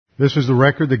This is the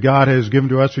record that God has given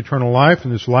to us, eternal life,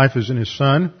 and this life is in His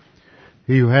Son.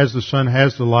 He who has the Son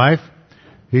has the life.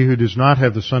 He who does not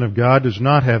have the Son of God does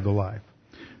not have the life.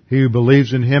 He who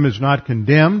believes in Him is not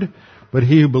condemned, but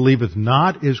he who believeth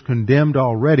not is condemned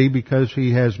already, because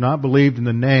he has not believed in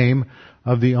the name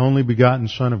of the only begotten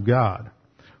Son of God.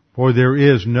 For there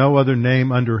is no other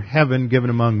name under heaven given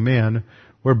among men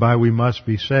whereby we must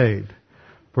be saved.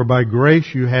 For by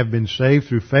grace you have been saved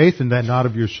through faith, and that not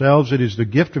of yourselves. It is the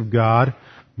gift of God,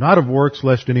 not of works,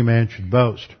 lest any man should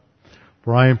boast.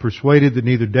 For I am persuaded that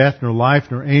neither death, nor life,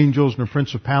 nor angels, nor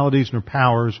principalities, nor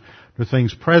powers, nor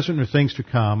things present, nor things to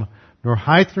come, nor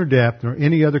height, nor depth, nor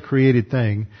any other created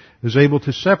thing is able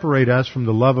to separate us from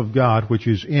the love of God which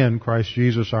is in Christ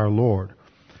Jesus our Lord.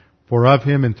 For of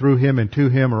Him, and through Him, and to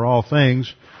Him are all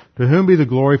things, to whom be the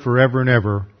glory forever and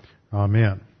ever.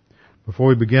 Amen. Before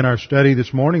we begin our study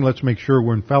this morning, let's make sure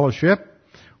we're in fellowship.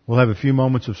 We'll have a few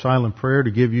moments of silent prayer to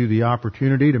give you the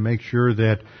opportunity to make sure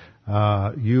that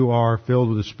you are filled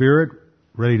with the Spirit,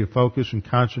 ready to focus and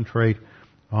concentrate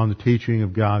on the teaching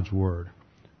of God's Word.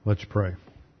 Let's pray.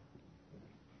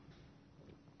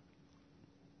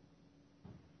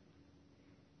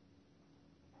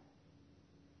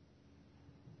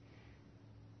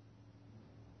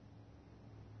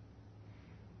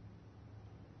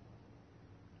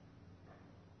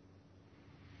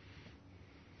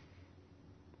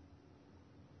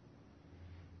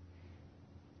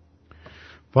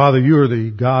 Father, you are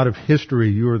the God of history.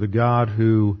 You are the God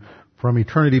who, from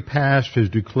eternity past, has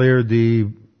declared the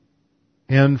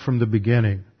end from the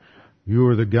beginning. You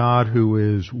are the God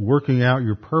who is working out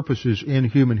your purposes in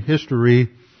human history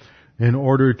in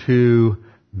order to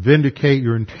vindicate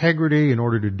your integrity, in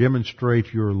order to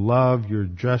demonstrate your love, your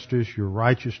justice, your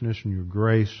righteousness, and your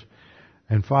grace.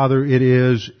 And Father, it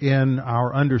is in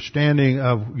our understanding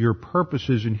of your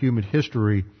purposes in human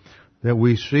history that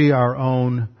we see our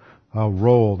own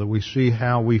role, that we see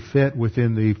how we fit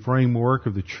within the framework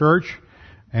of the church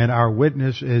and our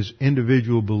witness as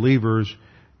individual believers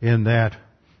in that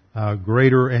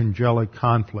greater angelic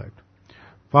conflict.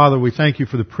 Father, we thank you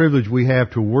for the privilege we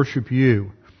have to worship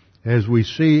you. As we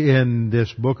see in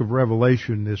this book of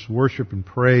Revelation, this worship and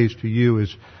praise to you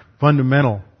is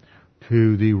fundamental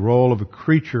to the role of a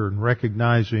creature in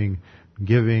recognizing,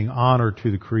 giving honor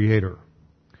to the Creator.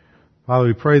 Father,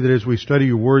 we pray that as we study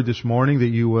your word this morning, that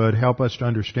you would help us to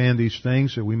understand these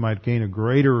things, that we might gain a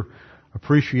greater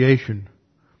appreciation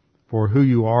for who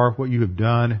you are, what you have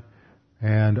done,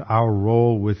 and our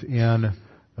role within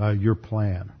your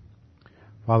plan.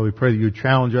 Father, we pray that you would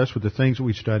challenge us with the things that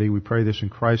we study. We pray this in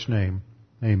Christ's name.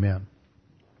 Amen.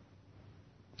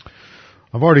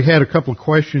 I've already had a couple of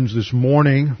questions this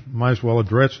morning. Might as well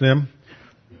address them.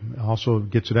 Also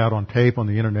gets it out on tape on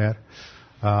the internet.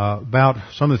 About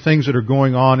some of the things that are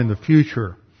going on in the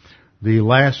future. The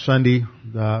last Sunday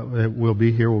that will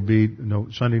be here will be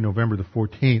Sunday, November the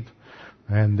 14th.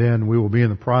 And then we will be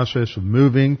in the process of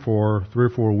moving for 3 or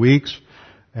 4 weeks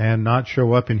and not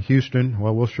show up in Houston.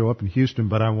 Well, we'll show up in Houston,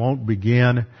 but I won't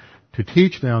begin to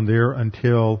teach down there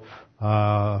until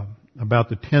about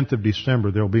the 10th of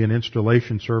December. There will be an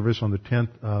installation service on the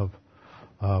 10th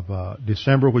of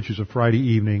December, which is a Friday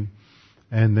evening.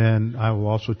 And then I will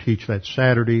also teach that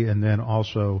Saturday and then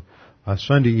also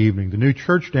Sunday evening. The new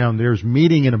church down there is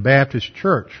meeting in a Baptist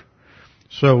church.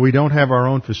 So we don't have our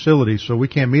own facility, so we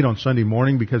can't meet on Sunday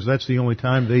morning because that's the only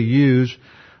time they use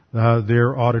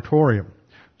their auditorium.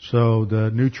 So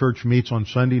the new church meets on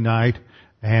Sunday night,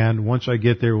 and once I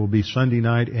get there, it will be Sunday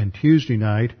night and Tuesday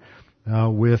night.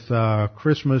 With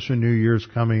Christmas and New Year's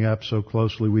coming up so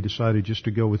closely, we decided just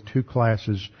to go with 2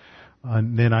 classes.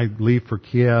 And then I leave for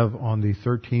Kiev on the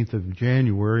 13th of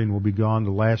January, and we'll be gone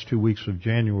the last 2 weeks of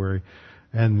January.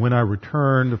 And when I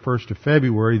return the 1st of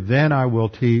February, then I will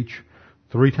teach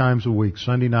 3 times a week,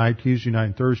 Sunday night, Tuesday night,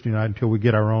 and Thursday night, until we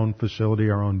get our own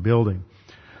facility, our own building.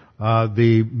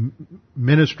 The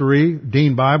ministry,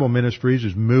 Dean Bible Ministries,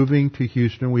 is moving to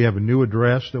Houston. We have a new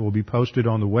address that will be posted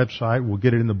on the website. We'll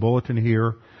get it in the bulletin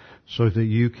here so that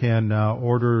you can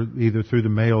order either through the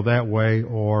mail that way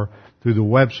or through the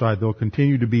website. There'll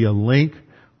continue to be a link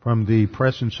from the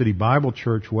Preston City Bible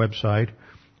Church website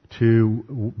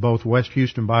to both West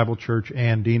Houston Bible Church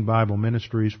and Dean Bible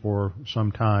Ministries for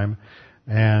some time.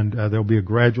 And there'll be a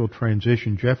gradual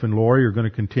transition. Jeff and Lori are going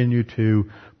to continue to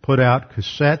put out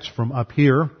cassettes from up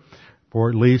here for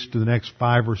at least the next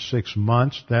 5 or 6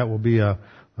 months. That will be a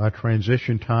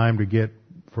transition time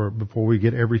before we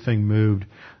get everything moved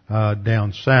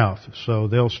down south. So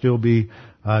they'll still be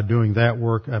doing that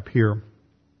work up here.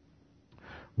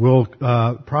 We'll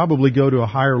probably go to a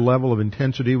higher level of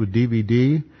intensity with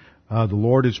DVD. The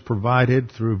Lord has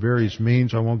provided through various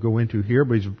means I won't go into here,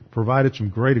 but He's provided some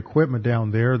great equipment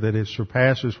down there that it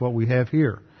surpasses what we have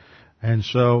here. And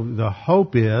so the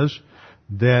hope is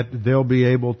that they'll be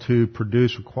able to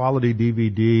produce a quality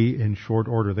DVD in short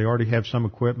order. They already have some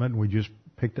equipment, and we just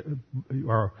picked,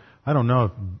 or I don't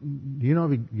know, do you know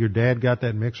if your dad got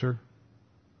that mixer?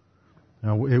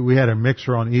 Now, we had a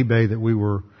mixer on eBay that we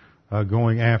were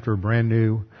going after, a brand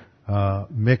new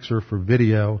mixer for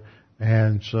video,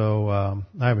 and so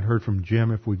I haven't heard from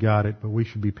Jim if we got it, but we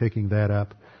should be picking that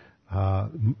up,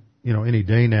 any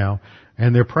day now.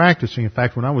 And they're practicing. In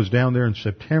fact, when I was down there in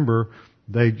September,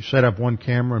 they set up one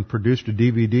camera and produced a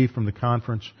DVD from the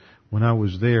conference when I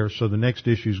was there. So the next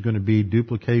issue is going to be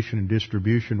duplication and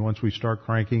distribution once we start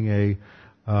cranking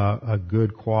a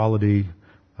good quality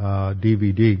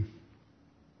DVD.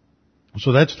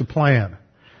 So that's the plan,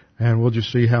 and we'll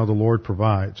just see how the Lord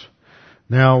provides.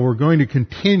 Now we're going to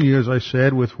continue, as I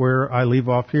said, with where I leave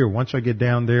off here. Once I get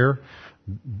down there,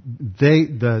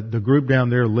 the group down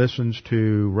there listens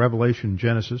to Revelation,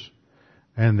 Genesis,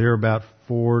 and they're about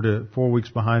 4 weeks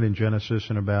behind in Genesis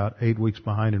and about 8 weeks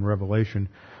behind in Revelation.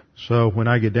 So when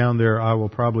I get down there, I will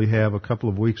probably have a couple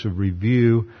of weeks of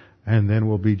review, and then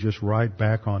we'll be just right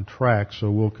back on track. So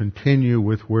we'll continue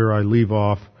with where I leave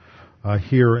off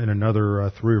here in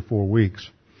another 3 or 4 weeks.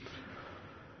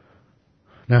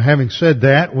 Now, having said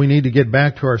that, we need to get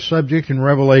back to our subject in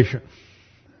Revelation.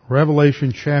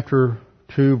 Revelation chapter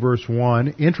 2, verse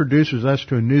 1 introduces us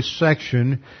to a new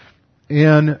section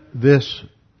in this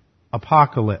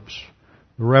apocalypse,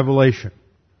 the Revelation.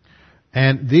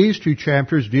 And these 2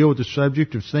 chapters deal with the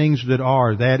subject of things that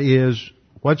are, that is,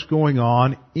 what's going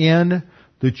on in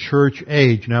the church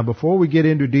age. Now, before we get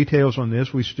into details on this,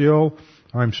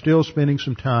 I'm still spending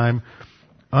some time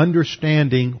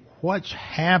understanding what's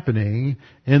happening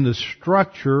in the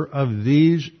structure of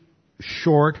these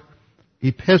short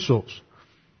epistles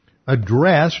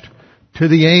addressed to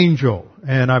the angel.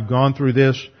 And I've gone through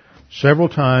this several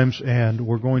times, and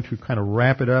we're going to kind of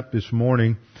wrap it up this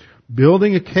morning,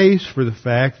 building a case for the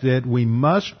fact that we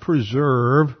must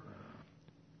preserve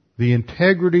the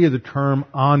integrity of the term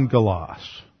angelos.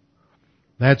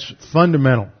 That's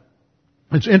fundamental.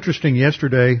 It's interesting,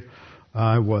 yesterday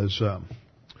I was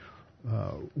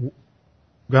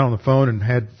got on the phone and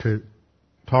had to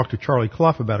talk to Charlie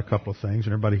Clough about a couple of things,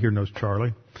 and everybody here knows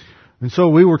Charlie. And so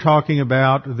we were talking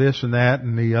about this and that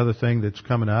and the other thing that's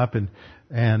coming up,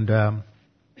 and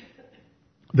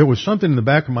there was something in the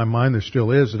back of my mind, there still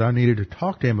is, that I needed to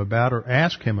talk to him about or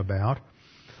ask him about.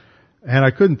 And I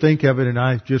couldn't think of it, and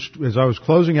I just, as I was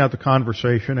closing out the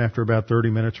conversation after about 30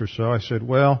 minutes or so, I said,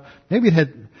 well, maybe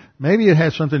it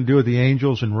had something to do with the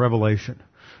angels in Revelation.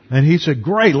 And he said,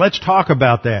 great, let's talk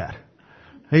about that.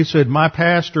 He said, my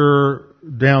pastor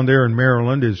down there in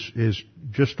Maryland is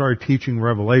just started teaching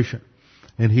Revelation.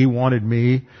 And he wanted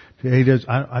me to,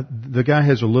 the guy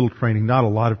has a little training, not a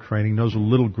lot of training, knows a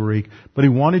little Greek, but he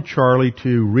wanted Charlie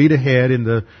to read ahead in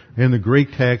the Greek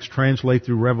text, translate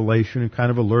through Revelation, and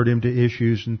kind of alert him to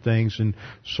issues and things, and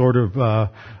sort of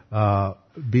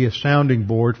be a sounding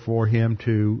board for him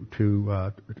to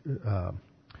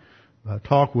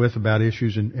talk with about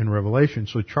issues in Revelation.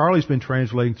 So Charlie's been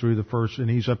translating through the first, and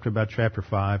he's up to about chapter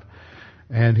 5.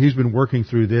 And he's been working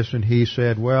through this, and he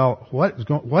said, well,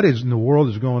 what is in the world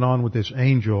is going on with this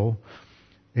angel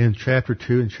in chapter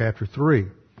 2 and chapter 3?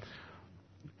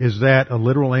 Is that a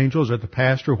literal angel? Is that the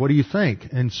pastor? What do you think?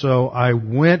 And so I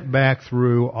went back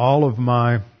through all of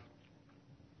my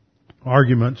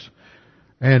arguments,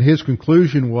 and his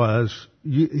conclusion was,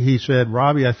 he said,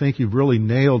 Robbie, I think you've really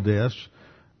nailed this.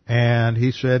 And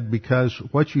he said, because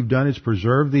what you've done is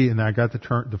preserve and I got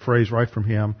the phrase right from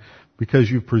him,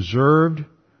 because you've preserved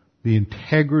the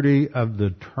integrity of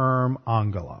the term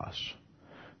angelos.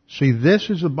 See,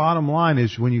 this is the bottom line,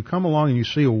 is when you come along and you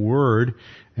see a word,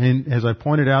 and as I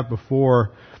pointed out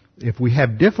before, if we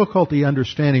have difficulty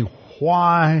understanding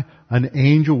why an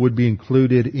angel would be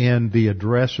included in the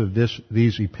address of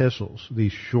these epistles,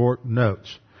 these short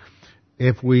notes,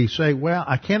 if we say, well,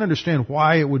 I can't understand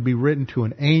why it would be written to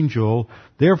an angel,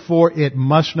 therefore it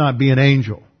must not be an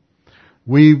angel.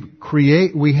 We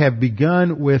have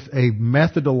begun with a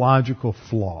methodological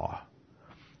flaw.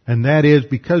 And that is,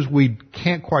 because we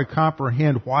can't quite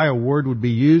comprehend why a word would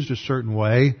be used a certain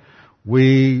way,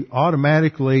 we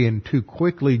automatically and too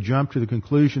quickly jump to the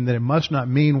conclusion that it must not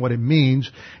mean what it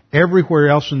means everywhere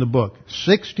else in the book.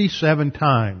 67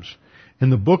 times in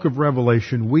the book of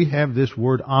Revelation, we have this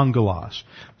word angelos.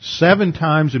 7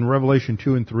 times in Revelation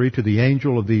 2 and 3 to the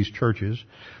angel of these churches,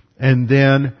 and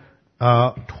then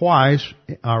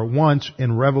once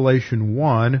in Revelation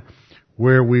 1,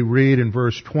 where we read in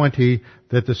verse 20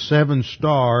 that the 7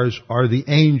 stars are the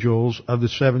angels of the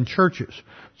 7 churches.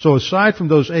 So aside from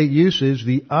those 8 uses,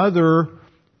 the other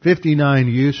 59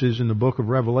 uses in the book of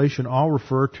Revelation all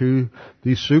refer to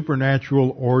the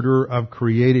supernatural order of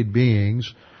created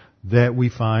beings that we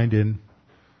find in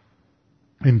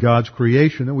God's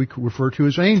creation that we refer to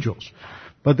as angels.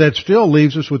 But that still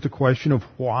leaves us with the question of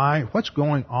what's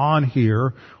going on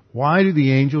here? Why do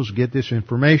the angels get this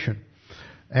information?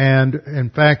 And in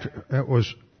fact, it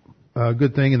was a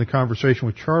good thing in the conversation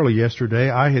with Charlie yesterday.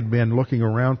 I had been looking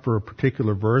around for a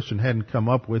particular verse and hadn't come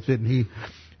up with it, and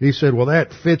he said, well,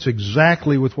 that fits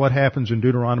exactly with what happens in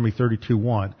Deuteronomy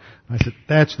 32:1. I said,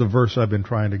 that's the verse I've been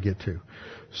trying to get to.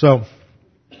 So,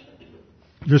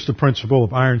 just the principle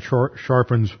of iron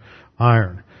sharpens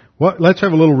iron. Let's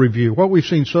have a little review. What we've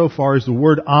seen so far is the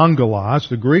word angelos,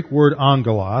 the Greek word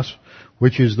angelos,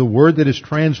 which is the word that is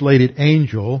translated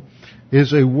angel,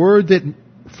 is a word that,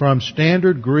 from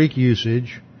standard Greek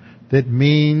usage, that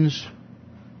means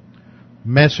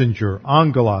messenger.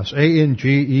 Angelos.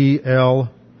 A-N-G-E-L-L-O.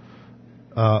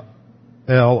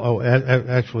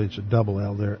 Actually, it's a double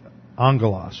L there.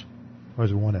 Angelos. Or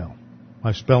is it one L?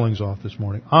 My spelling's off this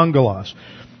morning. Angelos.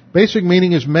 Basic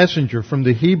meaning is messenger. From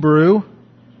the Hebrew,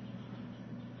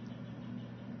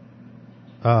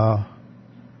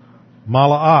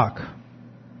 mala'ak.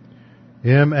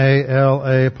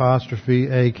 M-A-L-A'-A-K,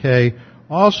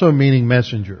 also meaning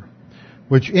messenger,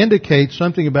 which indicates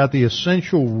something about the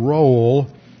essential role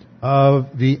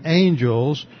of the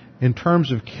angels in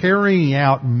terms of carrying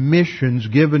out missions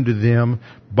given to them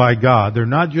by God. They're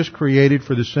not just created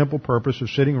for the simple purpose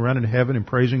of sitting around in heaven and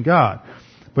praising God,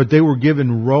 but they were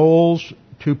given roles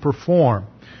to perform.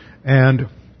 And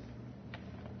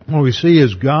what we see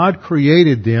is God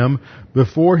created them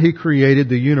before He created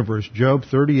the universe. Job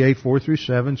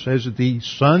 38:4-7 says that the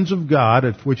sons of God,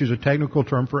 which is a technical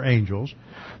term for angels,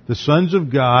 the sons of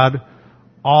God,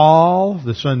 all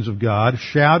the sons of God,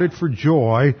 shouted for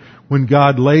joy when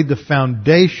God laid the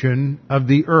foundation of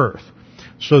the earth.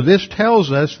 So this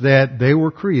tells us that they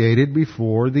were created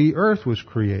before the earth was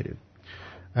created,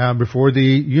 before the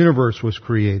universe was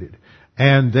created.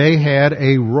 And they had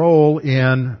a role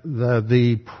in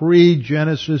the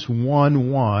pre-Genesis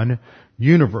 1:1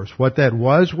 universe. What that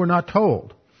was, we're not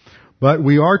told. But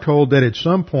we are told that at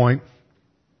some point,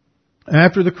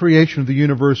 after the creation of the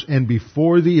universe and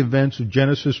before the events of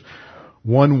Genesis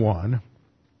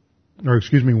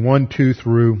 1:2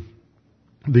 through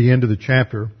the end of the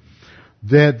chapter,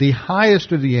 that the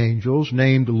highest of the angels,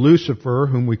 named Lucifer,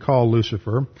 whom we call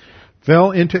Lucifer,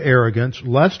 fell into arrogance,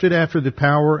 lusted after the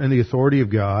power and the authority of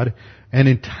God, and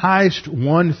enticed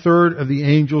 1/3 of the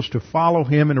angels to follow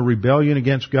him in a rebellion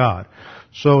against God.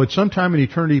 So at some time in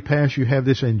eternity past, you have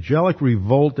this angelic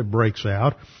revolt that breaks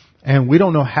out, and we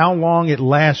don't know how long it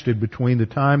lasted between the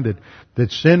time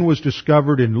that sin was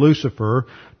discovered in Lucifer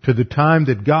to the time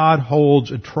that God holds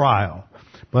a trial.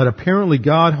 But apparently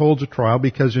God holds a trial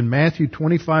because in Matthew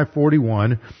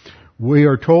 25:41, we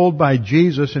are told by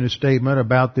Jesus in a statement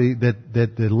about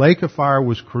that the lake of fire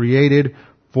was created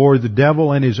for the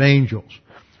devil and his angels.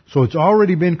 So it's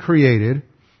already been created.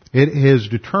 It is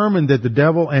determined that the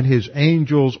devil and his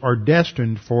angels are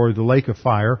destined for the lake of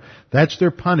fire. That's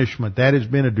their punishment. That has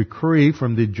been a decree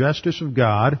from the justice of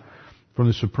God, from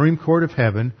the Supreme Court of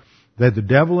Heaven, that the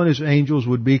devil and his angels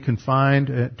would be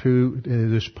confined to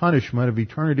this punishment of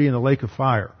eternity in the lake of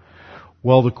fire.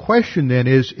 Well, the question then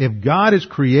is, if God has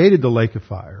created the lake of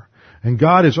fire, and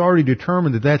God has already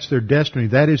determined that that's their destiny,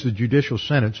 that is the judicial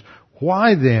sentence,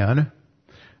 why then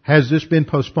has this been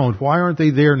postponed? Why aren't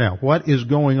they there now? What is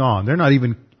going on? They're not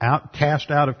even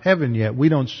cast out of heaven yet. We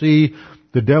don't see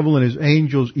the devil and his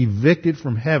angels evicted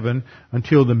from heaven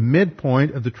until the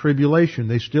midpoint of the tribulation.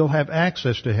 They still have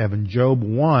access to heaven. Job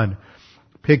 1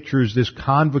 pictures this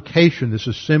convocation, this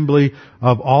assembly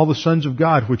of all the sons of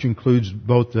God, which includes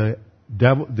both the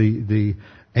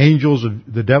angels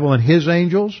of the devil and his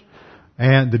angels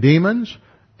and the demons,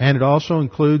 and it also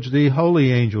includes the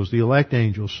holy angels, the elect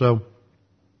angels. So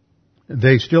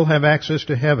they still have access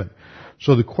to heaven.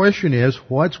 So the question is,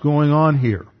 what's going on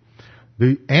here?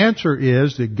 The answer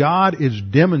is that God is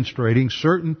demonstrating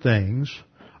certain things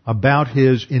about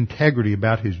His integrity,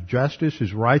 about His justice,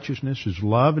 His righteousness, His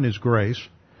love, and His grace.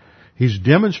 He's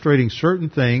demonstrating certain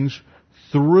things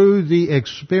through the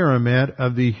experiment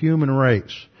of the human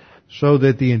race, so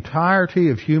that the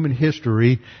entirety of human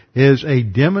history is a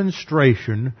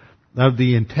demonstration of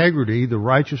the integrity, the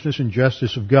righteousness, and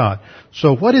justice of God.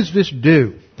 So what does this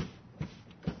do?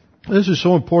 This is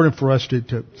so important for us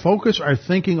to focus our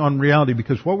thinking on reality,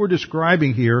 because what we're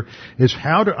describing here is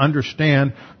how to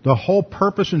understand the whole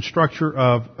purpose and structure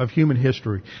of human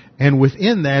history. And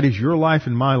within that is your life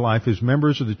and my life as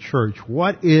members of the church.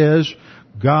 What is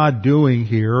God doing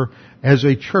here as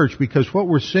a church? Because what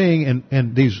we're seeing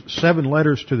in these 7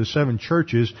 letters to the 7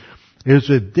 churches is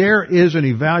that there is an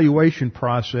evaluation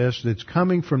process that's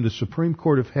coming from the Supreme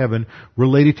Court of Heaven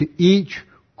related to each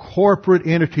corporate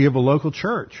entity of a local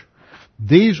church.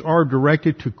 These are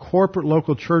directed to corporate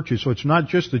local churches, so it's not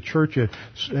just the church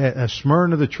at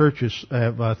Smyrna, the church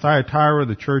of Thyatira,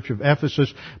 the church of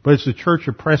Ephesus, but it's the church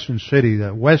of Preston City,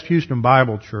 the West Houston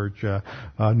Bible Church,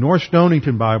 North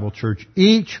Stonington Bible Church.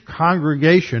 Each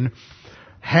congregation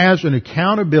has an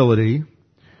accountability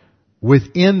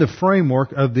within the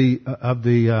framework of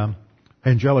the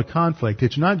angelic conflict.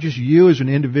 It's not just you as an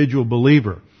individual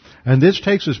believer. And this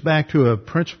takes us back to a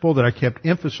principle that I kept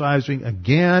emphasizing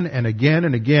again and again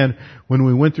and again when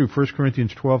we went through 1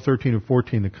 Corinthians 12, 13, and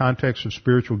 14, the context of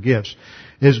spiritual gifts,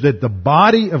 is that the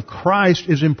body of Christ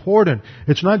is important.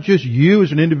 It's not just you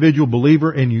as an individual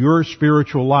believer in your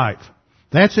spiritual life.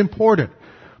 That's important.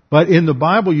 But in the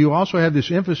Bible, you also have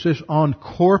this emphasis on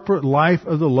corporate life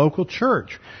of the local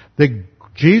church. That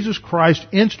Jesus Christ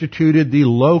instituted the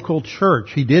local church.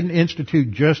 He didn't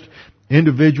institute just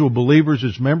individual believers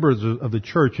as members of the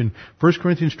church. And 1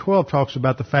 Corinthians 12 talks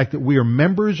about the fact that we are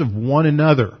members of one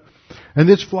another. And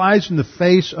this flies in the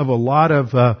face of a lot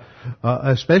of,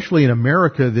 especially in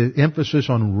America, the emphasis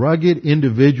on rugged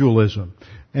individualism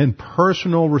and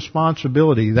personal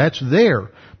responsibility. That's there.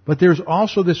 But there's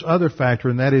also this other factor,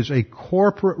 and that is a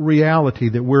corporate reality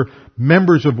that we're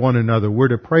members of one another. We're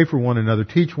to pray for one another,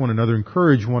 teach one another,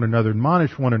 encourage one another,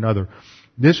 admonish one another.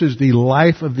 This is the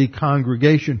life of the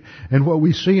congregation. And what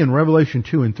we see in Revelation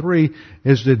 2 and 3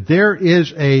 is that there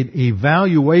is an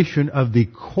evaluation of the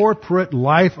corporate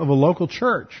life of a local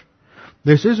church.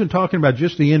 This isn't talking about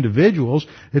just the individuals.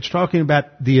 It's talking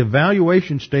about the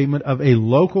evaluation statement of a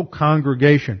local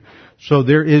congregation. So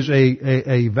there is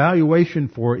a evaluation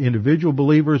for individual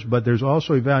believers, but there's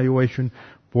also evaluation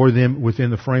for them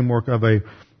within the framework of a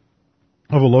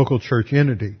local church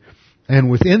entity.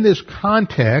 And within this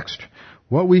context,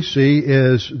 what we see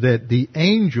is that the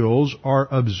angels are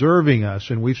observing us,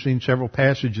 and we've seen several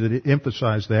passages that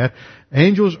emphasize that.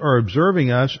 Angels are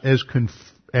observing us as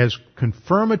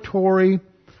confirmatory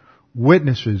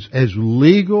witnesses, as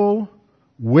legal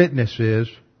witnesses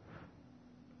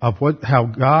of how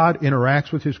God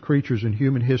interacts with His creatures in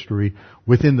human history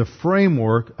within the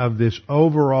framework of this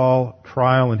overall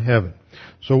trial in heaven.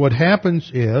 So what happens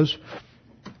is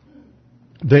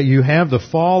that you have the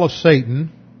fall of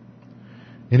Satan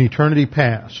in eternity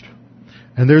past.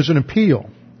 And there's an appeal.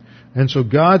 And so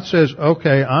God says,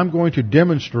 okay, I'm going to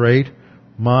demonstrate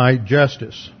my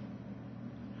justice.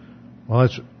 Well,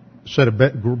 let's set a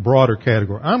broader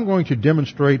category. I'm going to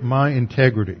demonstrate my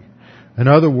integrity. In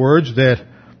other words, that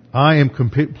I am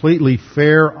completely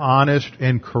fair, honest,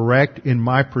 and correct in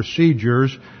my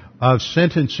procedures of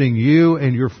sentencing you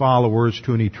and your followers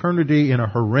to an eternity in a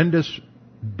horrendous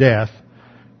death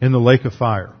in the lake of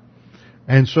fire.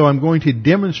 And so I'm going to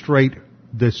demonstrate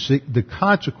the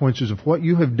consequences of what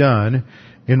you have done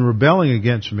in rebelling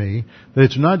against me, that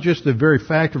it's not just the very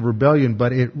fact of rebellion,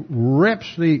 but it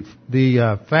rips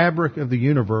the fabric of the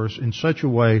universe in such a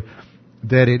way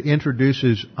that it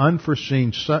introduces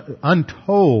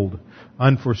untold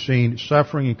unforeseen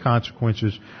suffering and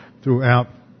consequences throughout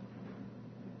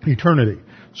eternity.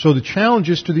 So the challenge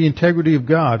is to the integrity of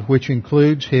God, which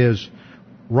includes His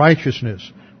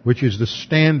righteousness, which is the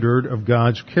standard of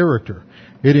God's character.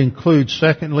 It includes,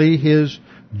 secondly, His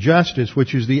justice,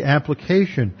 which is the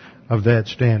application of that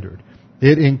standard.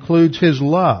 It includes His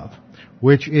love,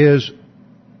 which is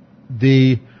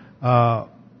the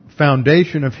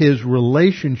foundation of His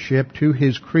relationship to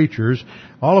His creatures,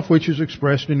 all of which is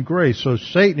expressed in grace. So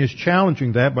Satan is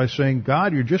challenging that by saying,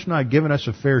 God, you're just not giving us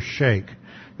a fair shake.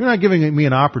 You're not giving me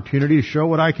an opportunity to show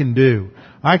what I can do.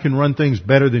 I can run things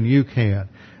better than you can.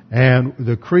 And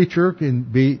the creature can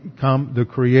become the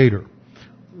creator.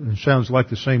 It sounds like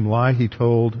the same lie he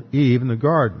told Eve in the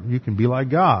garden. You can be like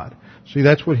God. See,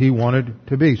 that's what he wanted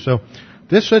to be. So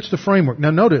this sets the framework.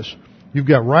 Now notice, you've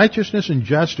got righteousness and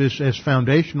justice as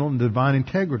foundational in divine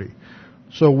integrity.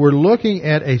 So we're looking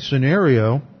at a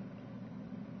scenario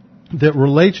that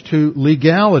relates to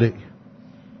legality.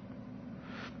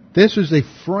 This is a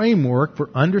framework for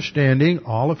understanding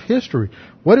all of history.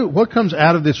 What comes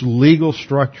out of this legal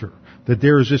structure that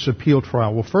there is this appeal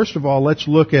trial? Well, first of all, let's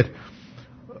look at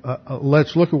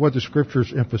what the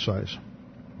Scriptures emphasize.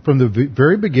 From the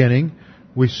very beginning,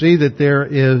 we see that there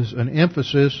is an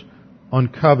emphasis on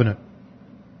covenant.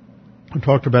 I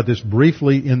talked about this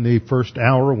briefly in the first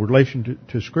hour in relation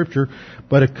to Scripture,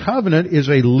 but a covenant is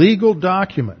a legal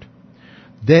document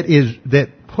that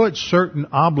puts certain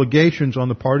obligations on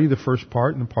the party of the first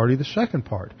part and the party of the second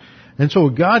part. And so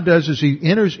what God does is He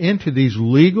enters into these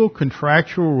legal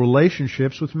contractual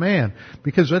relationships with man,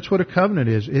 because that's what a covenant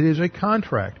is. It is a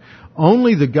contract.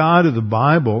 Only the God of the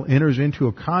Bible enters into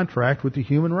a contract with the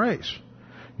human race.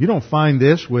 You don't find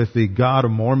this with the God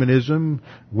of Mormonism,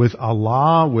 with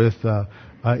Allah, with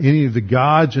any of the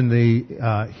gods in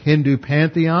the Hindu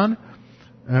pantheon,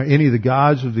 any of the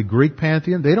gods of the Greek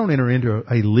pantheon. They don't enter into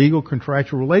a legal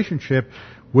contractual relationship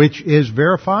which is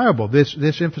verifiable.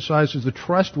 This emphasizes the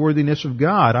trustworthiness of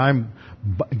God.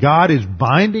 God is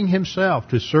binding Himself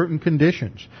to certain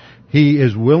conditions. He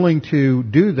is willing to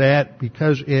do that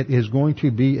because it is going to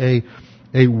be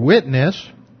a witness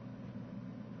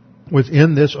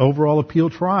within this overall appeal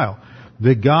trial,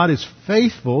 that God is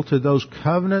faithful to those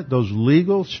covenant, those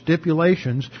legal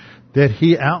stipulations that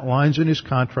He outlines in His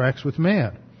contracts with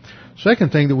man.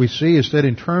 Second thing that we see is that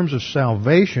in terms of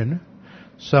salvation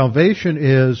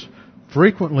is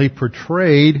frequently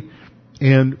portrayed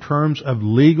in terms of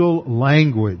legal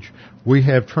language. We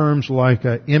have terms like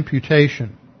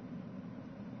imputation,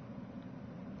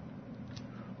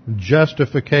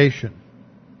 justification,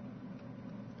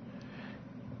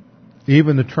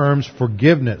 even the terms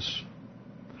forgiveness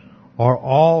are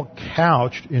all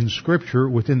couched in Scripture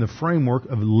within the framework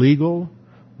of legal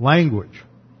language.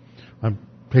 I'm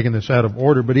picking this out of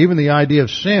order, but even the idea of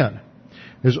sin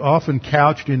is often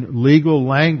couched in legal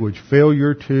language,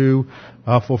 failure to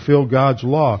fulfill God's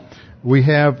law. We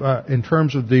have, in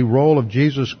terms of the role of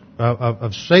Jesus,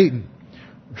 of Satan,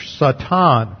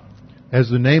 Satan,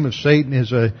 as the name of Satan,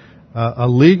 is a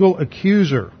legal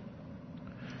accuser.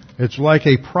 It's like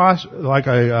a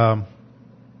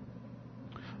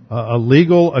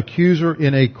legal accuser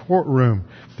in a courtroom,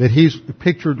 that he's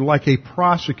pictured like a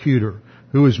prosecutor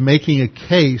who is making a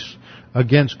case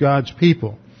against God's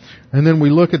people. And then we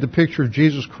look at the picture of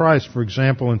Jesus Christ, for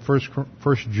example, in 1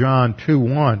 John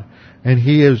 2:1, and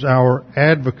He is our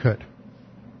advocate.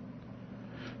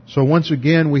 So once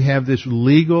again, we have this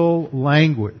legal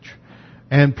language.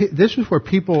 And this is where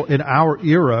people in our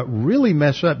era really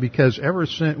mess up, because ever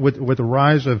since, with the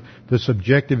rise of the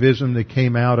subjectivism that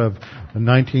came out of the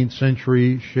 19th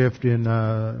century shift in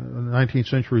 19th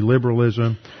century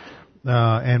liberalism,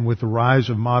 and with the rise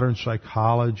of modern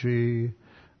psychology,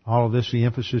 all of this, the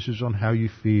emphasis is on how you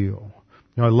feel.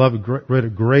 You know, read a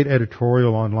great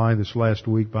editorial online this last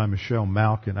week by Michelle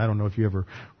Malkin. I don't know if you ever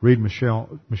read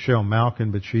Michelle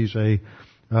Malkin, but she's a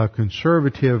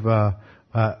conservative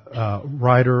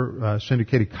writer,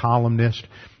 syndicated columnist,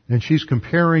 and she's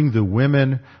comparing the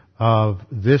women of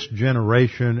this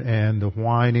generation and the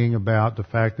whining about the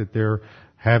fact that they're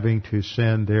having to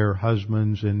send their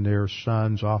husbands and their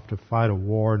sons off to fight a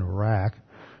war in Iraq,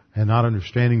 and not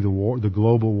understanding the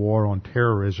global war on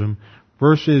terrorism,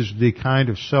 versus the kind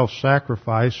of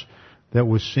self-sacrifice that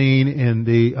was seen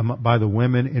by the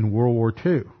women in World War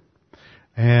II.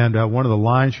 And one of the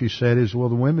lines she said is, well,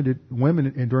 the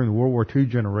women during the World War II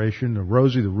generation, the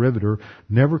Rosie the Riveter,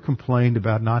 never complained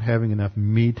about not having enough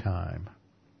me time.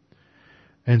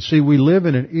 And see, we live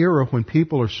in an era when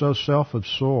people are so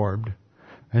self-absorbed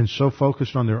and so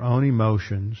focused on their own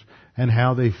emotions and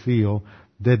how they feel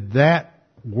that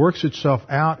works itself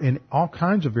out in all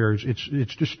kinds of areas.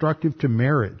 It's destructive to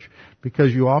marriage,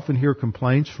 because you often hear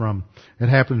complaints it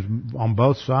happens on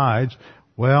both sides.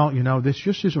 Well, you know, this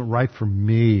just isn't right for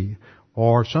me,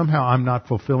 or somehow I'm not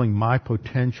fulfilling my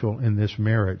potential in this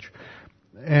marriage.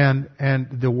 And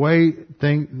the way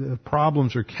the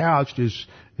problems are couched is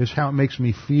how it makes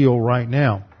me feel right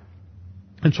now.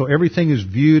 And so everything is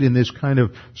viewed in this kind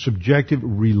of subjective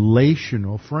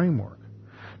relational framework.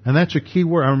 And that's a key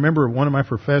word. I remember one of my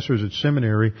professors at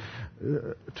seminary,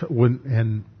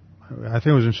 and I think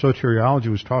it was in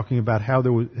soteriology, was talking about how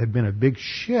there had been a big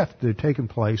shift that had taken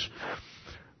place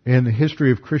in the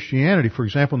history of Christianity. For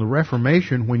example, in the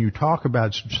Reformation, when you talk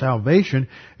about salvation,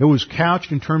 it was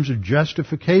couched in terms of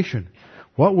justification.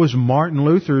 What was Martin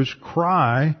Luther's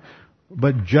cry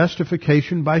but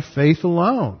justification by faith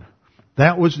alone?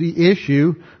 That was the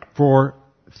issue for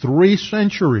 3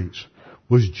 centuries,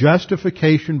 was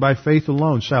justification by faith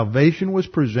alone. Salvation was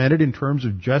presented in terms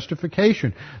of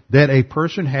justification, that a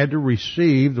person had to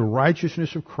receive the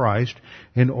righteousness of Christ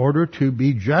in order to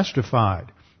be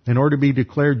justified, in order to be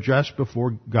declared just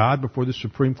before God, before the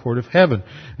Supreme Court of Heaven.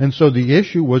 And so the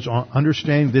issue was on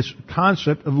understanding this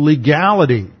concept of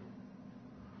legality.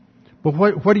 But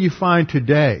what do you find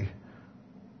today?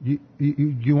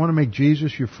 You want to make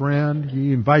Jesus your friend.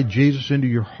 You invite Jesus into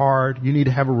your heart. You need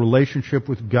to have a relationship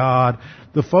with God.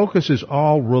 The focus is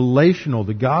all relational.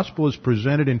 The gospel is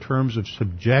presented in terms of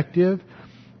subjective,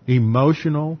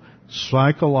 emotional,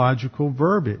 psychological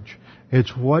verbiage.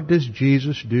 It's what does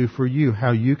Jesus do for you,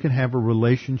 how you can have a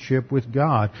relationship with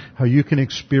God, how you can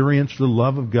experience the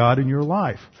love of God in your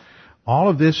life. All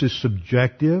of this is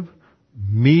subjective,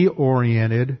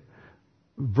 me-oriented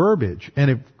verbiage,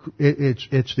 and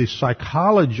it's the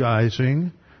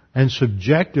psychologizing and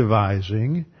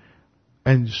subjectivizing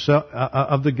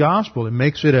of the gospel. It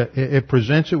makes it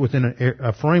presents it within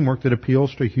a framework that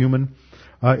appeals to human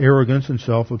arrogance and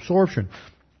self-absorption,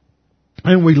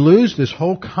 and we lose this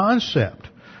whole concept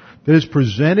that is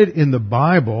presented in the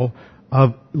Bible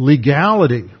of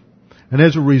legality. And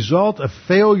as a result of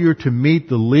failure to meet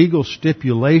the legal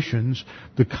stipulations,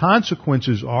 the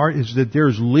consequences is that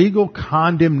there's legal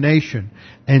condemnation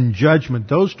and judgment.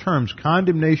 Those terms,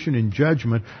 condemnation and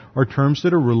judgment, are terms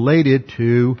that are related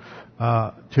to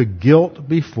guilt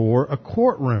before a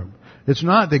courtroom. It's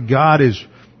not that God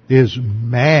is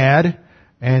mad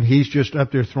and He's just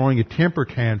up there throwing a temper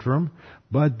tantrum,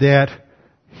 but that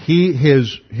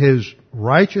His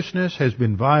righteousness has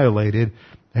been violated,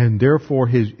 and therefore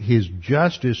His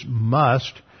justice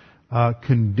must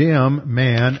condemn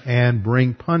man and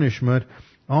bring punishment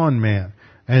on man.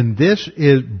 And this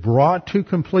is brought to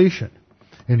completion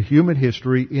in human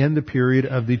history in the period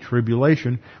of the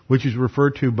tribulation, which is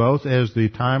referred to both as the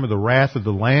time of the wrath of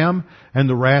the Lamb and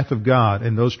the wrath of God.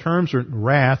 And those terms,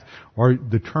 wrath, are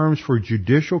the terms for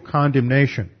judicial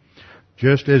condemnation.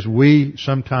 Just as we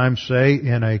sometimes say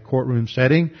in a courtroom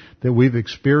setting that we've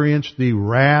experienced the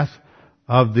wrath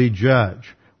of the judge.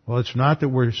 Well, it's not that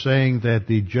we're saying that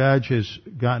the judge has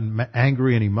gotten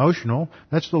angry and emotional.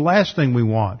 That's the last thing we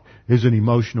want, is an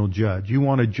emotional judge. You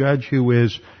want a judge who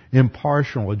is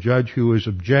impartial, a judge who is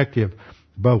objective.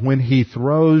 But when he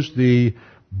throws the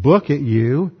book at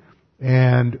you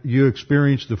and you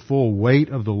experience the full weight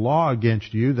of the law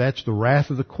against you, that's the wrath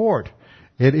of the court.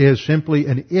 It is simply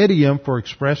an idiom for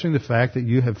expressing the fact that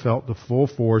you have felt the full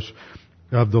force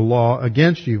of the law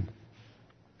against you.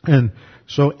 And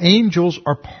so angels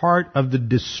are part of the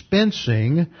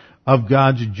dispensing of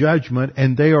God's judgment,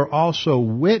 and they are also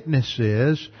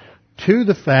witnesses to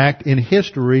the fact in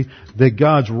history that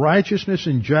God's righteousness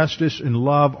and justice and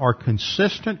love are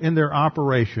consistent in their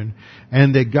operation,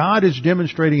 and that God is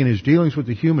demonstrating in His dealings with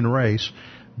the human race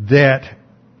that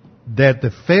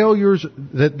the failures,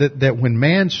 that when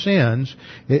man sins,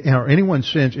 or anyone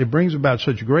sins, it brings about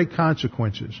such great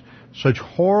consequences, such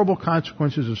horrible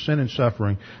consequences of sin and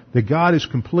suffering, that God is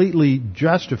completely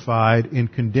justified in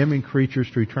condemning creatures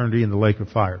to eternity in the lake of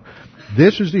fire.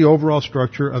 This is the overall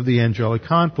structure of the angelic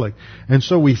conflict. And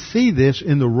so we see this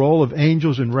in the role of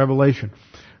angels in Revelation.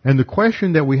 And the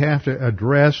question that we have to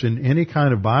address in any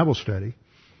kind of Bible study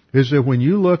is that when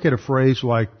you look at a phrase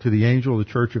like to the angel of the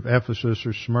church of Ephesus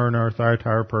or Smyrna or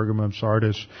Thyatira, Pergamum,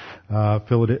 Sardis,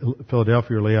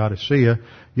 Philadelphia or Laodicea,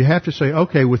 you have to say,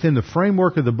 okay, within the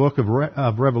framework of the book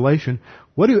of Revelation,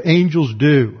 what do angels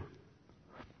do?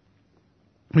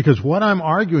 Because what I'm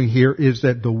arguing here is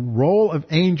that the role of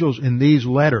angels in these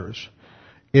letters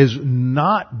is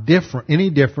not any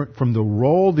different from the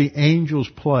role the angels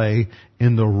play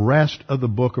in the rest of the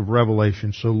book of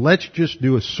Revelation. So let's just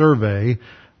do a survey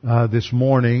this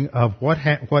morning of what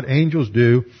angels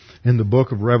do in the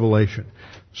book of Revelation.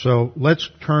 So let's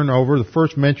turn over. The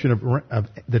first mention of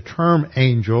the term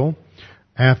angel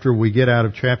after we get out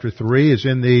of chapter 3 is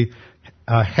in the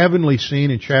heavenly scene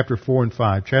in chapter 4 and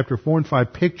 5. Chapter 4 and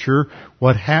 5 picture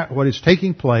what is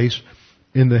taking place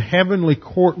in the heavenly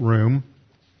courtroom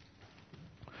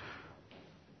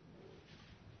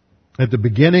at the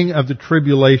beginning of the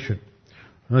tribulation.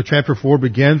 Chapter 4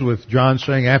 begins with John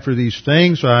saying, after these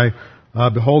things, I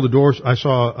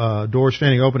saw a door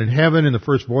standing open in heaven, and the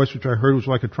first voice which I heard was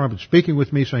like a trumpet speaking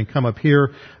with me, saying, come up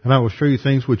here, and I will show you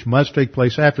things which must take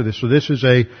place after this. So this is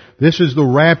the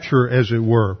rapture, as it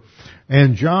were.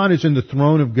 And John is in the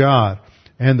throne of God.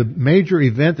 And the major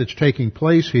event that's taking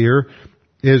place here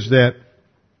is that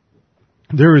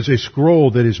there is a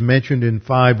scroll that is mentioned in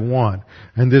 5:1.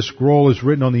 And this scroll is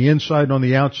written on the inside and on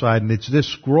the outside. And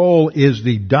this scroll is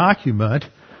the document.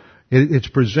 It's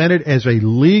presented as a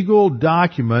legal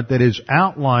document that is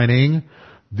outlining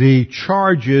the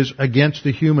charges against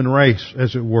the human race,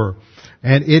 as it were.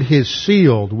 And it is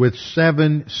sealed with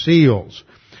 7 seals.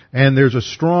 And there's a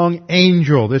strong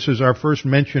angel. This is our first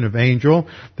mention of angel.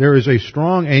 There is a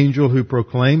strong angel who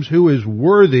proclaims, who is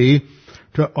worthy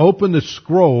to open the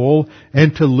scroll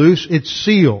and to loose its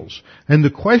seals. And the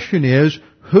question is,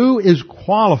 who is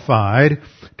qualified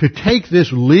to take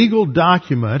this legal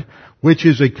document, which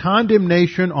is a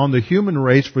condemnation on the human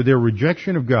race for their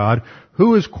rejection of God,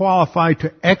 who is qualified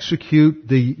to execute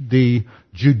the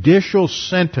judicial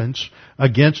sentence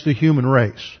against the human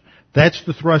race? That's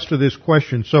the thrust of this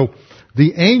question. So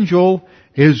the angel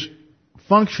is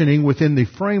functioning within the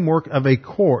framework of a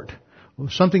court,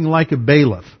 something like a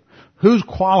bailiff. Who's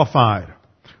qualified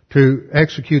to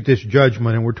execute this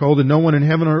judgment? And we're told that no one in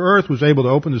heaven or earth was able to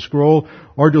open the scroll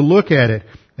or to look at it.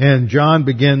 And John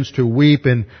begins to weep,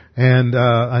 and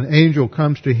an angel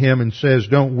comes to him and says,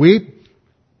 "Don't weep.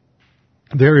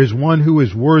 There is one who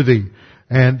is worthy,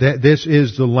 and that this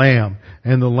is the Lamb."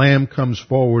 And the Lamb comes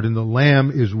forward, and the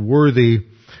Lamb is worthy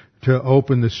to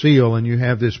open the seal. And you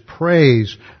have this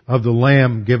praise of the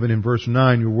Lamb given in verse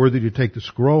 9. "You're worthy to take the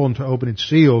scroll and to open its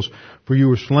seals, for you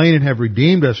were slain and have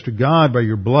redeemed us to God by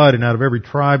your blood, and out of every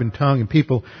tribe and tongue and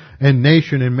people and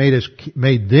nation, and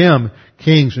made them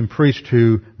kings and priests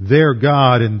to their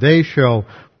God, and to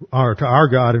our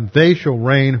God, and they shall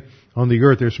reign on the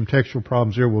earth." There's some textual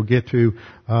problems there we'll get to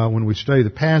when we study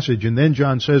the passage. And then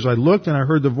John says, "I looked and I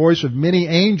heard the voice of many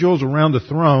angels around the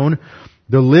throne,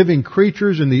 the living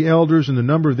creatures and the elders, and the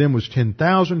number of them was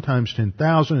 10,000 times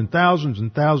 10,000 and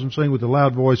thousands, saying with a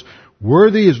loud voice,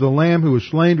 'Worthy is the Lamb who was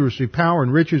slain to receive power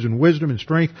and riches and wisdom and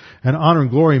strength and honor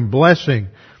and glory and blessing.'"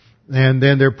 And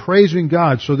then they're praising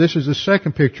God. So this is the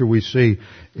second picture we see,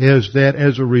 is that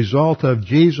as a result of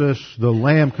Jesus, the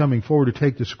Lamb, coming forward to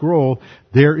take the scroll,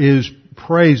 there is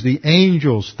praise. The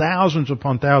angels, thousands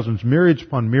upon thousands, myriads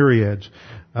upon myriads,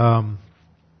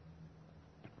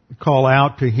 call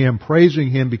out to Him, praising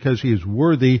Him because He is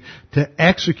worthy to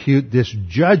execute this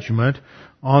judgment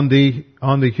on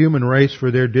the human race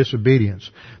for their disobedience.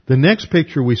 The next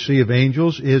picture we see of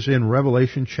angels is in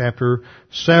Revelation chapter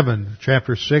 7.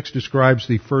 Chapter 6 describes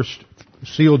the first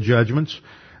seal judgments.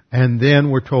 And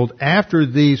then we're told, "After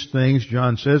these things,"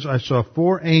 John says, "I saw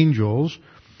 4 angels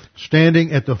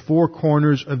standing at the 4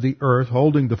 corners of the earth,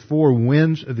 holding the 4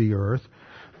 winds of the earth,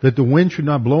 that the wind should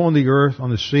not blow on the earth, on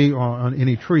the sea, or on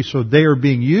any tree." So they are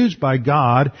being used by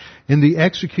God in the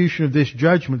execution of this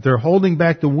judgment. They're holding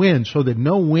back the wind so that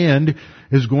no wind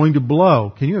is going to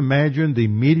blow. Can you imagine the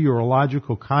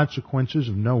meteorological consequences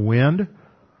of no wind?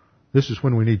 This is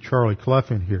when we need Charlie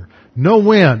Clough in here. No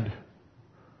wind.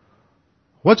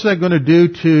 What's that going to do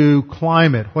to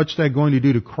climate? What's that going to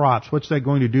do to crops? What's that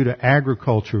going to do to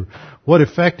agriculture? What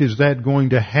effect is that going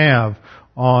to have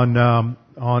on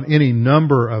any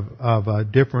number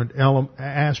of different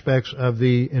aspects of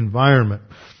the environment?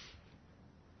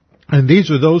 And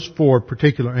these are those 4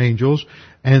 particular angels.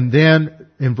 And then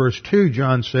in verse 2,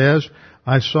 John says,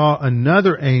 "I saw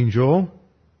another angel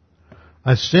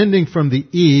ascending from the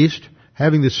east,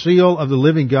 having the seal of the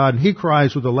living God, and he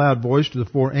cries with a loud voice to the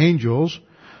 4 angels,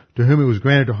 to whom it was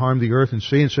granted to harm the earth and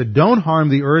sea, and said, 'Don't harm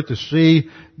the earth, the sea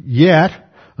yet,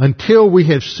 until we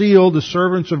have sealed the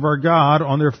servants of our God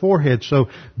on their foreheads.'" So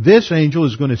this angel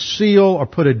is going to seal or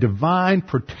put a divine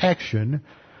protection,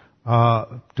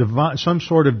 some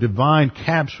sort of divine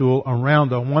capsule around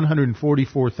the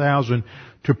 144,000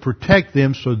 to protect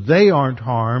them so they aren't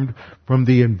harmed from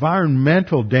the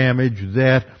environmental damage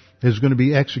that is going to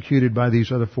be executed by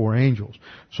these other 4 angels.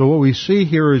 So what we see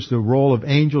here is the role of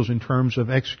angels in terms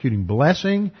of executing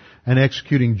blessing and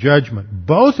executing judgment,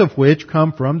 both of which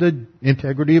come from the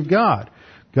integrity of God.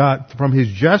 God, from His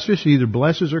justice, He either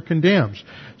blesses or condemns.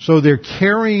 So they're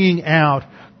carrying out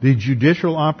the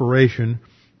judicial operation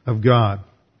of God.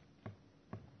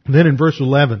 And then in verse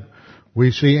 11, we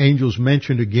see angels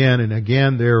mentioned again, and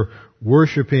again they're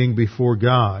worshiping before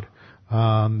God.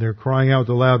 They're crying out with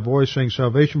a loud voice, saying,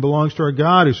 "Salvation belongs to our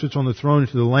God who sits on the throne and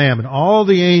to the Lamb." And all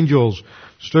the angels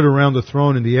stood around the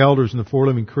throne, and the elders and the 4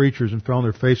 living creatures, and fell on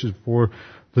their faces before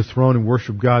the throne and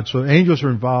worshiped God. So angels are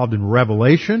involved in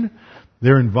revelation.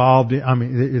 They're involved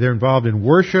in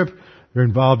worship. They're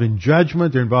involved in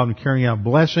judgment. They're involved in carrying out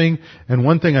blessing. And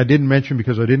one thing I didn't mention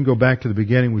because I didn't go back to the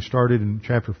beginning, we started in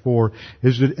chapter 4,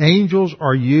 is that angels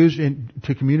are used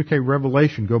to communicate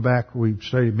revelation. Go back, we've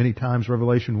studied many times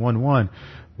Revelation 1:1,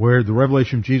 where the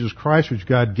revelation of Jesus Christ, which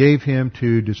God gave Him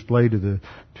to display to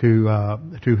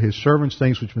His servants,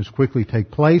 things which must quickly take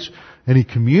place, and He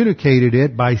communicated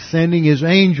it by sending His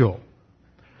angel.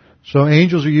 So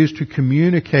angels are used to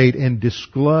communicate and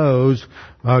disclose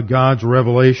God's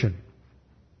revelation.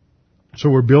 So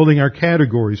we're building our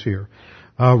categories here.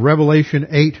 Revelation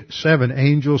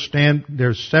 8:7,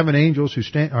 there's 7 angels who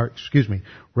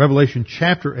Revelation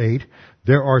chapter 8,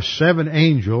 there are 7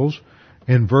 angels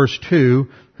in verse 2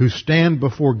 who stand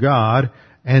before God,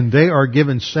 and they are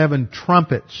given 7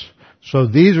 trumpets. So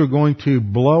these are going to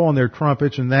blow on their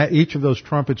trumpets, and that each of those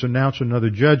trumpets announce another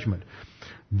judgment.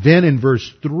 Then in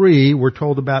verse 3, we're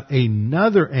told about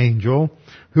another angel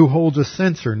who holds a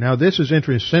censer. Now this is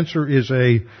interesting. Censer is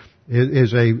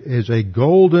a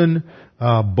golden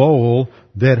bowl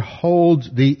that holds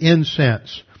the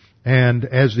incense. And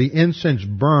as the incense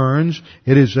burns,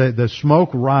 the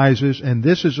smoke rises, and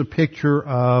this is a picture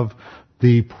of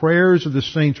the prayers of the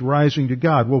saints rising to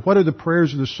God. Well, what are the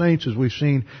prayers of the saints as we've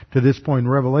seen to this point in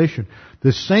Revelation?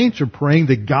 The saints are praying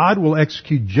that God will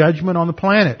execute judgment on the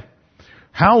planet.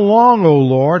 How long, O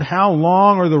Lord, how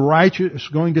long are the righteous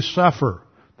going to suffer?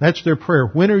 That's their prayer.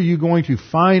 When are you going to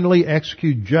finally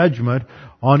execute judgment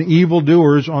on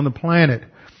evildoers on the planet?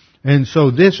 And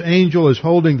so this angel is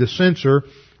holding the censer,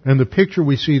 and the picture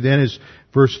we see then is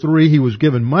verse 3, he was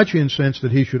given much incense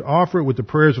that he should offer it with the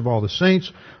prayers of all the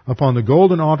saints upon the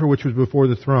golden altar which was before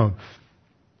the throne.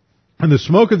 And the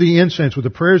smoke of the incense with the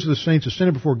prayers of the saints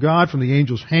ascended before God from the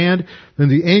angel's hand. Then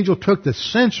the angel took the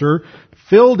censer,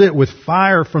 filled it with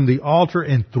fire from the altar,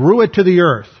 and threw it to the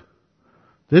earth.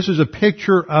 This is a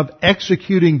picture of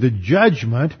executing the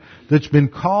judgment that's been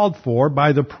called for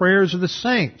by the prayers of the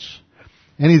saints.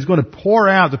 And he's going to pour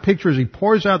out, the picture is he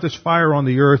pours out this fire on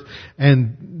the earth,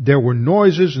 and there were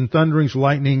noises and thunderings,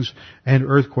 lightnings, and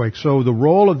earthquakes. So the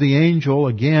role of the angel,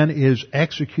 again, is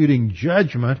executing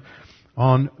judgment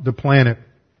on the planet.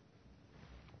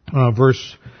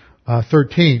 Verse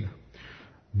 13.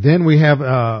 Then we have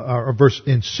verse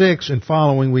in 6 and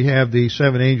following, we have the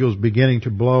seven angels beginning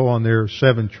to blow on their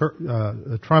seven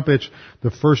trumpets.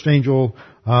 The first angel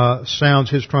sounds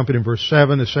his trumpet in verse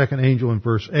 7, the second angel in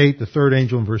verse 8, the third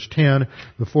angel in verse 10,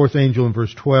 the fourth angel in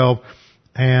verse 12,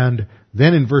 and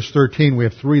then in verse 13 we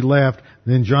have three left.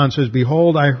 Then John says,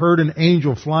 "Behold, I heard an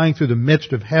angel flying through the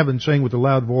midst of heaven, saying with a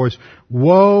loud voice,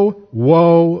 Woe,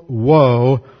 woe,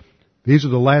 woe." These are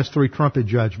the last three trumpet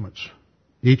judgments.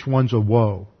 Each one's a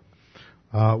woe.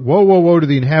 Woe, woe, woe to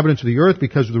the inhabitants of the earth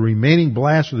because of the remaining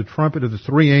blast of the trumpet of the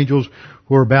three angels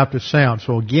who are about to sound.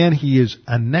 So again, he is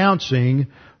announcing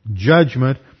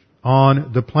judgment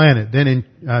on the planet. Then in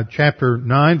chapter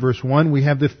 9, verse 1, we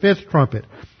have the fifth trumpet.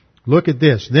 Look at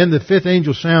this. Then the fifth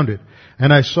angel sounded,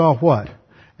 and I saw what?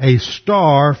 A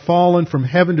star fallen from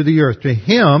heaven to the earth. To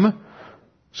him,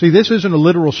 see, this isn't a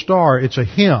literal star, it's a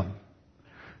him.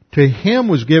 To him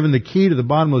was given the key to the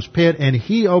bottomless pit, and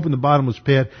he opened the bottomless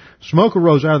pit. Smoke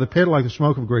arose out of the pit like the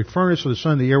smoke of a great furnace, so the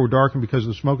sun and the air were darkened because of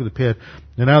the smoke of the pit.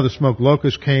 And out of the smoke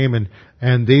locusts came,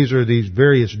 and these are these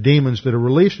various demons that are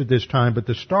released at this time. But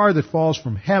the star that falls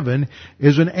from heaven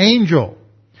is an angel.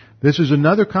 This is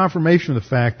another confirmation of the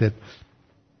fact that,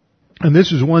 and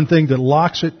this is one thing that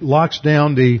locks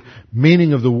down the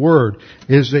meaning of the word,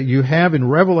 is that you have in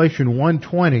Revelation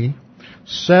 1:20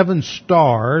 7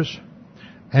 stars,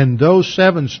 and those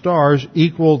 7 stars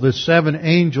equal the 7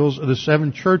 angels of the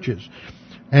 7 churches.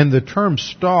 And the term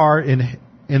star in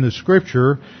the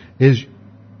scripture is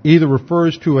either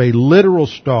refers to a literal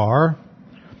star,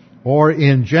 or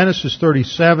in Genesis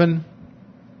 37,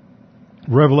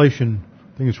 Revelation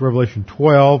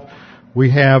 12,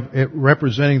 we have it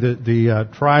representing the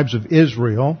tribes of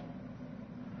Israel.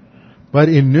 But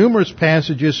in numerous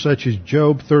passages such as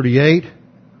Job 38,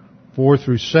 4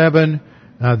 through 7,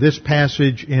 this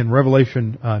passage in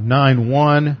Revelation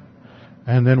 9:1,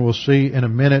 and then we'll see in a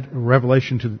minute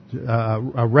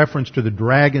a reference to the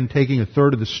dragon taking a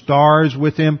third of the stars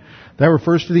with him. That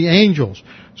refers to the angels.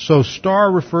 So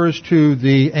star refers to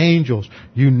the angels.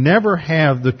 You never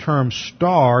have the term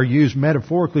star used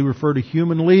metaphorically refer to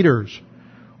human leaders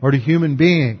or to human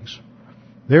beings.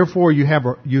 Therefore, you have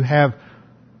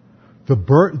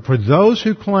for those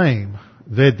who claim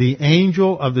that the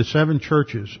angel of the 7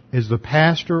 churches is the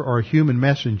pastor or a human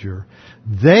messenger,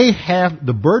 they have,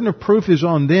 the burden of proof is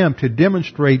on them to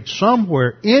demonstrate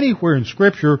somewhere, anywhere in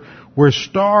Scripture, where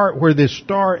this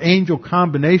star-angel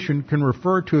combination can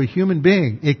refer to a human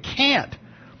being. It can't.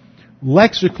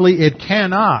 Lexically, it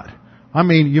cannot. I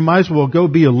mean, you might as well go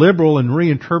be a liberal and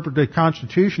reinterpret the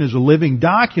Constitution as a living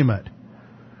document.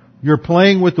 You're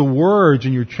playing with the words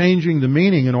and you're changing the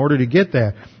meaning in order to get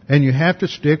that. And you have to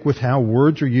stick with how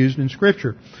words are used in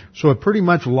Scripture. So it pretty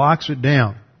much locks it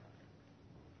down.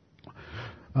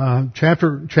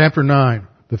 Chapter 9.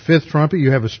 The fifth trumpet,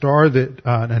 you have a star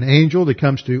an angel that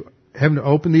comes to heaven to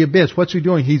open the abyss. What's he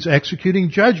doing? He's executing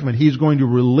judgment. He's going to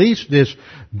release this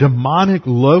demonic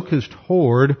locust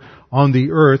horde on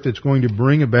the earth that's going to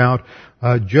bring about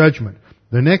judgment.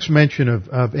 The next mention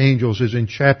of angels is in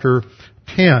chapter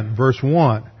 10, verse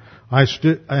 1. I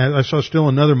saw still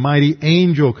another mighty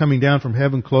angel coming down from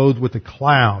heaven clothed with a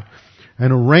cloud,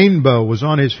 and a rainbow was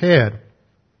on his head.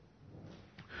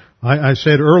 I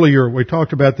said earlier, we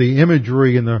talked about the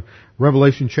imagery in the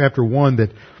Revelation chapter 1 that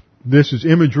this is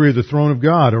imagery of the throne of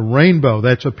God, a rainbow.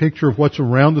 That's a picture of what's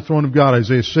around the throne of God.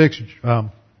 Isaiah 6,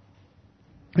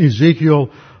 Ezekiel,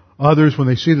 others, when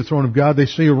they see the throne of God, they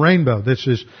see a rainbow. This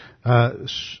is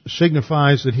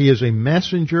signifies that He is a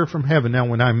messenger from heaven. Now,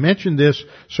 when I mentioned this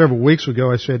several weeks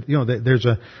ago, I said,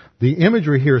 the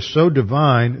imagery here is so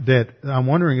divine that I'm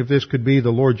wondering if this could be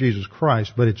the Lord Jesus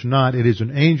Christ, but it's not. It is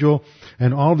an angel,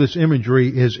 and all this imagery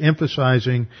is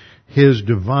emphasizing His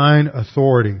divine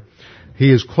authority.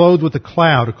 He is clothed with a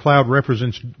cloud. A cloud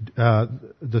represents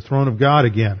the throne of God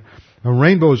again. A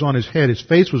rainbow is on His head. His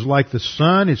face was like the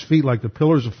sun, His feet like the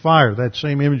pillars of fire. That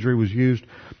same imagery was used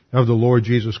of the Lord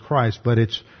Jesus Christ, but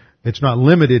it's not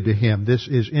limited to Him. This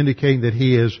is indicating that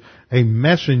He is a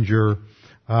messenger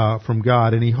from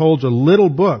God, and He holds a little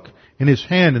book in His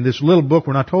hand, and this little book,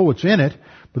 we're not told what's in it,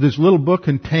 but this little book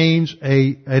contains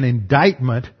an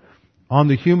indictment on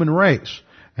the human race.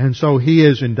 And so He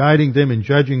is indicting them and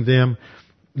judging them,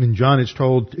 and John is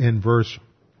told in verse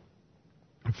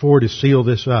 4 to seal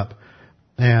this up.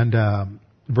 And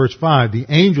verse 5, the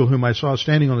angel whom I saw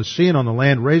standing on the sea and on the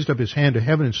land raised up his hand to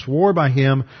heaven and swore by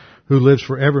Him who lives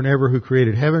forever and ever, who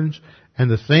created heavens and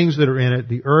the things that are in it,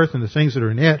 the earth and the things that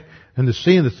are in it, and the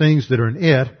sea and the things that are in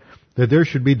it, that there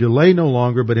should be delay no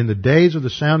longer, but in the days of the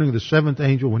sounding of the seventh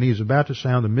angel, when he is about to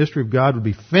sound, the mystery of God would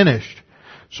be finished.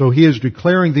 So He is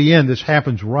declaring the end. This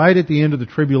happens right at the end of the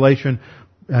tribulation,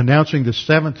 announcing the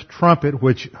seventh trumpet,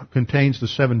 which contains the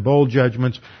seven bowl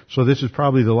judgments. So this is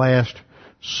probably the last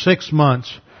 6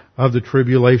 months of the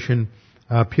tribulation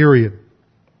period.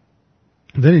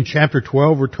 Then in chapter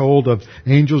 12 we're told of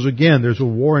angels again. There's a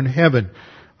war in heaven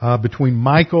between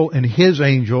Michael and his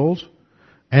angels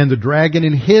and the dragon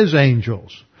and his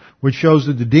angels, which shows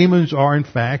that the demons are in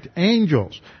fact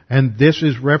angels. And this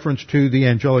is reference to the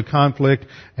angelic conflict.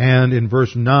 And in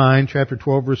verse 9, chapter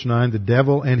 12 verse 9, the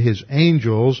devil and his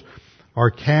angels are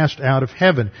cast out of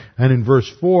heaven. And in verse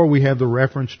 4 we have the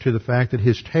reference to the fact that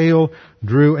his tail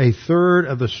drew a third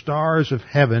of the stars of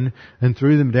heaven and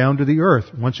threw them down to the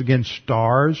earth. Once again,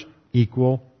 stars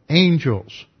equal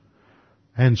angels.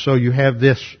 And so you have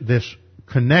this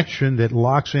connection that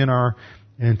locks in our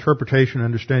interpretation and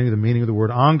understanding of the meaning of the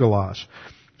word angelos.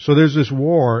 So there's this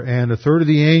war, and a third of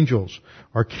the angels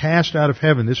are cast out of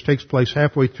heaven. This takes place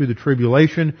halfway through the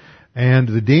tribulation, and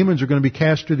the demons are going to be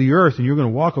cast to the earth, and you're going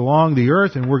to walk along the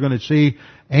earth, and we're going to see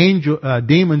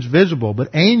demons visible. But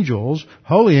angels,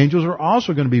 holy angels, are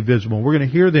also going to be visible. We're going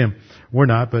to hear them. We're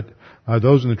not, but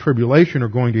those in the tribulation are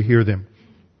going to hear them.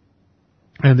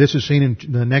 And this is seen in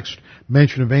the next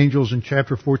mention of angels in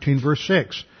chapter 14, verse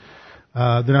 6.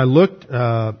 Then I looked,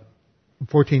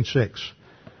 14:6.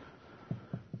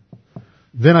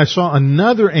 Then I saw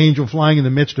another angel flying in the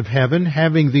midst of heaven,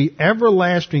 having the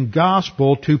everlasting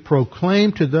gospel to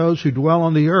proclaim to those who dwell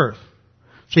on the earth.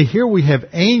 See, here we have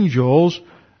angels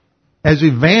as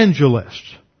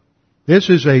evangelists. This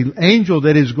is an angel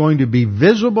that is going to be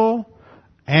visible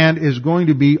and is going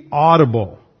to be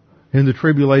audible in the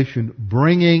tribulation,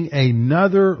 bringing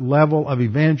another level of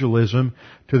evangelism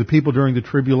to the people during the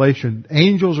tribulation.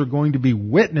 Angels are going to be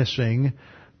witnessing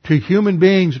to human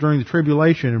beings during the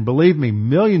tribulation, and believe me,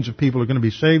 millions of people are going to be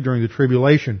saved during the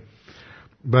tribulation.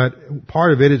 But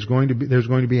part of it is there's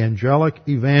going to be angelic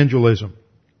evangelism.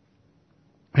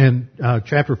 And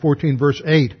chapter 14, verse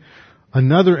 8,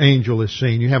 another angel is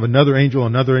seen. You have another angel.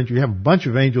 You have a bunch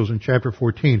of angels in chapter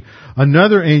 14.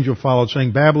 Another angel followed,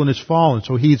 saying, Babylon is fallen.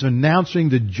 So he's announcing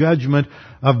the judgment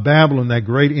of Babylon, that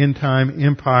great end-time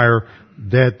empire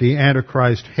that the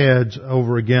Antichrist heads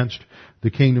over against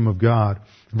the kingdom of God.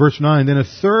 Verse 9, then a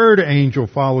third angel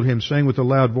followed him, saying with a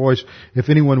loud voice, if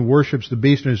anyone worships the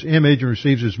beast in his image and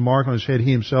receives his mark on his head,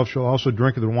 he himself shall also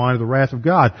drink of the wine of the wrath of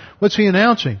God. What's he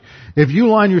announcing? If you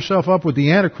line yourself up with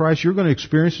the Antichrist, you're going to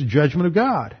experience the judgment of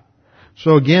God.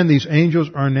 So again, these angels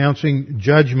are announcing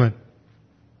judgment.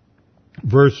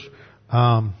 Verse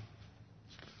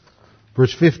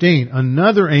 15,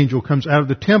 another angel comes out of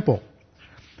the temple,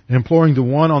 imploring the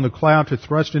one on the cloud to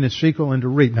thrust in his sickle and to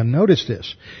reap. Now notice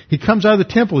this. He comes out of the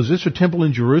temple. Is this a temple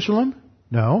in Jerusalem?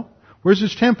 No. Where's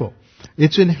this temple?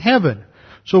 It's in heaven.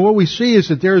 So what we see is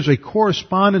that there is a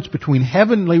correspondence between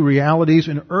heavenly realities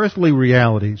and earthly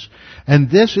realities.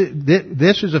 And this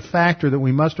is a factor that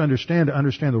we must understand to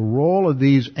understand the role of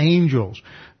these angels.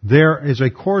 There is a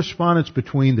correspondence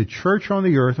between the church on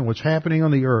the earth and what's happening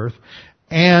on the earth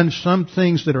and some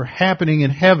things that are happening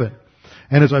in heaven.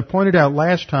 And as I pointed out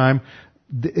last time,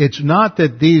 it's not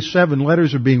that these 7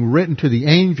 letters are being written to the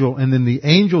angel and then the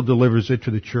angel delivers it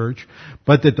to the church,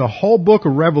 but that the whole book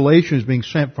of Revelation is being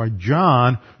sent by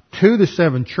John to the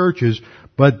 7 churches,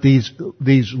 but these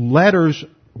letters,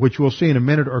 which we'll see in a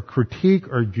minute, are critique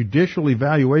or judicial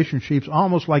evaluation sheets,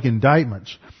 almost like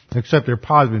indictments, except they're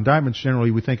positive. Indictments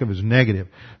generally we think of as negative.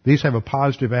 These have a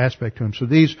positive aspect to them. So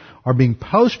these are being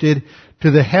posted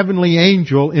to the heavenly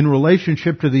angel in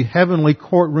relationship to the heavenly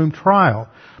courtroom trial,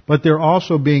 but they're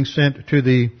also being sent to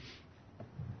the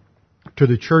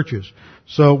churches.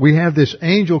 So we have this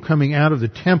angel coming out of the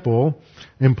temple,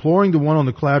 imploring the one on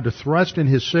the cloud to thrust in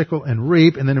his sickle and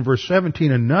reap. And then in verse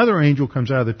 17, another angel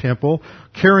comes out of the temple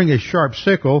carrying a sharp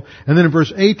sickle. And then in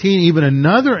verse 18, even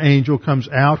another angel comes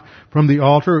out from the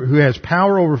altar who has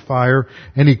power over fire.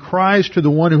 And he cries to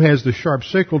the one who has the sharp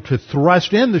sickle to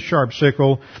thrust in the sharp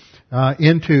sickle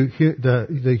into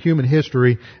the human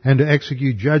history and to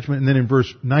execute judgment. And then in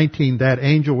verse 19, that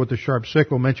angel with the sharp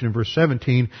sickle mentioned in verse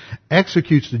 17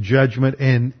 executes the judgment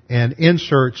and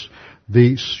inserts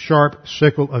the sharp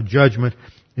sickle of judgment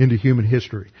into human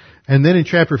history. And then in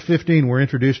chapter 15, we're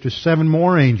introduced to 7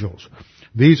 more angels.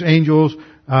 These angels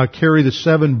carry the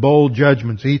 7 bowl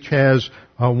judgments. Each has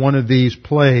one of these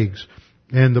plagues.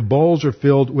 And the bowls are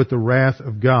filled with the wrath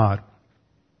of God.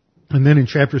 And then in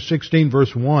chapter 16,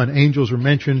 verse 1, angels are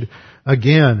mentioned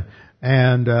again.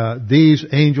 And these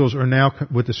angels are now,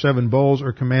 with the 7 bowls,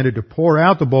 are commanded to pour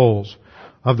out the bowls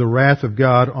of the wrath of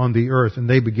God on the earth. And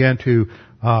they began to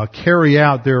carry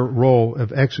out their role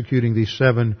of executing these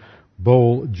 7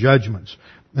 bowl judgments.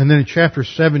 And then in chapter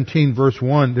 17, verse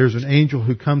 1, there's an angel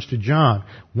who comes to John.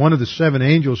 One of the 7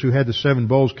 angels who had the 7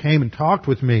 bowls came and talked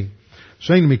with me,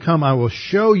 saying to me, "Come, I will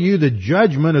show you the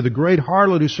judgment of the great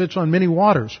harlot who sits on many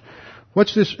waters."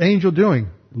 What's this angel doing?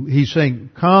 He's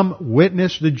saying, come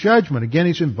witness the judgment. Again,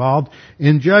 he's involved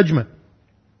in judgment.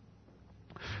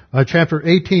 Chapter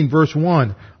 18, verse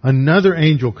 1, another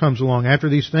angel comes along. After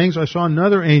these things, I saw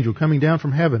another angel coming down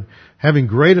from heaven, having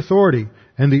great authority,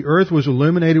 and the earth was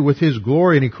illuminated with his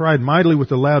glory, and he cried mightily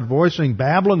with a loud voice, saying,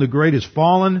 Babylon the great is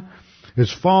fallen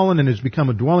and has become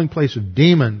a dwelling place of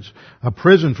demons, a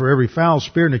prison for every foul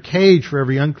spirit, and a cage for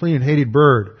every unclean and hated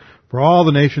bird. For all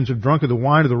the nations have drunk of the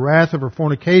wine of the wrath of her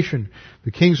fornication.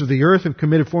 The kings of the earth have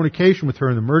committed fornication with her,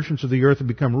 and the merchants of the earth have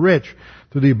become rich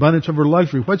through the abundance of her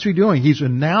luxury. What's he doing? He's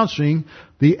announcing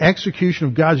the execution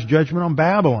of God's judgment on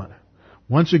Babylon.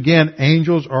 Once again,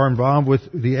 angels are involved with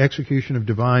the execution of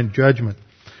divine judgment.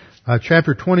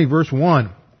 Chapter 20, verse 1.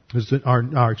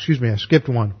 I skipped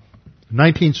one.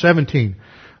 1917.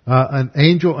 An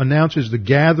angel announces the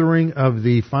gathering of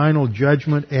the final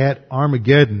judgment at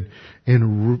Armageddon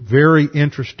in very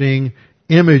interesting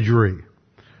imagery.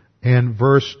 And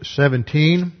verse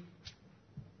 17,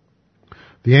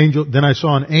 then I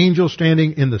saw an angel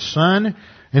standing in the sun,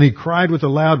 and he cried with a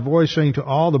loud voice, saying to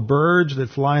all the birds that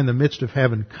fly in the midst of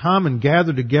heaven, come and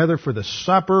gather together for the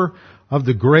supper of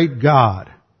the great God.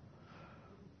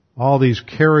 All these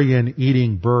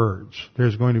carrion-eating birds.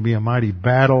 There's going to be a mighty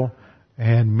battle,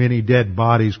 and many dead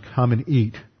bodies come and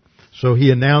eat. So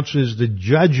he announces the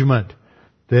judgment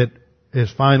that is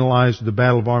finalized at the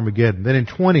Battle of Armageddon. Then in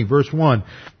 20, verse 1,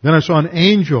 then I saw an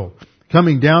angel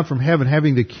coming down from heaven,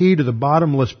 having the key to the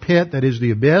bottomless pit, that is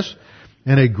the abyss,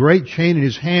 and a great chain in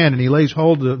his hand, and he lays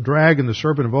hold of the dragon, the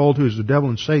serpent of old, who is the devil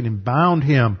and Satan, and bound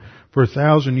him for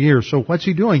 1,000 years. So what's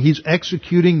he doing? He's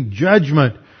executing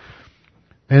judgment.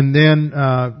 And then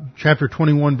chapter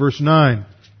 21, verse 9,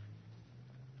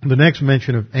 the next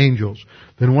mention of angels.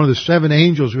 Then one of the 7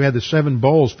 angels who had the 7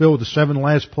 bowls filled with the 7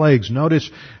 last plagues. Notice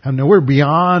how we're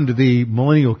beyond the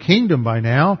millennial kingdom by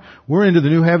now. We're into the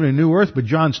new heaven and new earth, but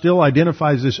John still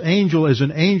identifies this angel as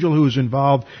an angel who is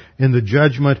involved in the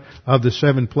judgment of the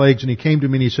 7 plagues. And he came to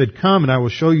me and he said, come and I will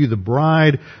show you the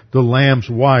bride, the Lamb's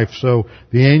wife. So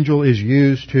the angel is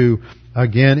used to,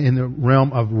 again, in the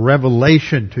realm of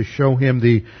revelation, to show him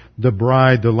the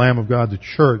bride, the Lamb of God, the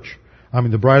church.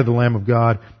 The bride of the Lamb of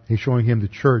God. He's showing him the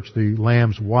church, the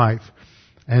Lamb's wife.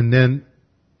 And then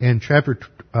in chapter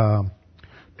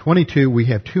 22, we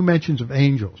have 2 mentions of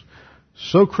angels.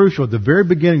 So crucial. At the very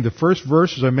beginning, the first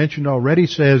verse, as I mentioned already,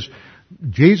 says,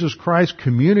 Jesus Christ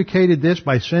communicated this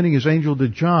by sending his angel to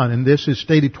John. And this is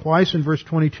stated twice in verse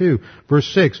 22. Verse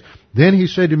 6, then he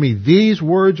said to me, these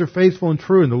words are faithful and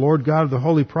true, and the Lord God of the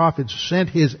holy prophets sent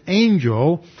his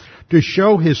angel to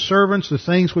show his servants the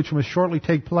things which must shortly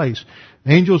take place.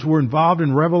 Angels were involved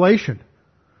in revelation.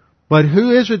 But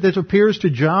who is it that appears to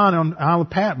John on Isle of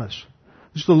Patmos?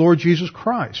 It's the Lord Jesus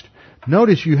Christ.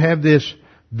 Notice you have this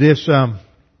dual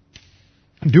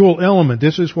element.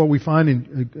 This is what we find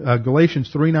in Galatians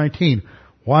 3:19.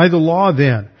 Why the law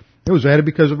then? It was added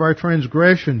because of our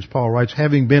transgressions, Paul writes,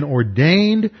 having been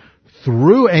ordained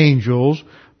through angels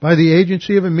by the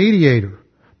agency of a mediator.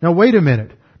 Now wait a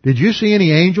minute. Did you see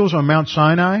any angels on Mount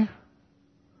Sinai?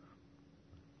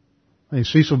 I think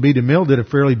Cecil B. DeMille did a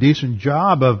fairly decent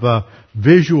job of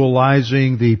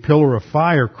visualizing the pillar of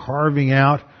fire carving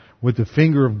out with the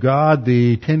finger of God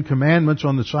the Ten Commandments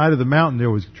on the side of the mountain.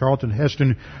 There was Charlton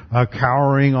Heston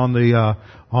cowering on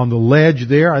the ledge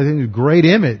there. I think a great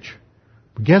image.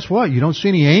 But guess what? You don't see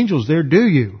any angels there, do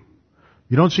you?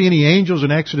 You don't see any angels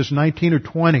in Exodus 19 or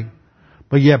 20.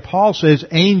 But yet Paul says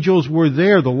angels were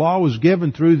there. The law was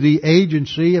given through the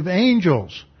agency of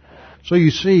angels. So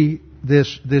you see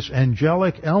this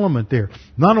angelic element there.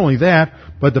 Not only that,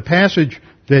 but the passage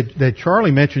that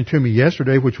Charlie mentioned to me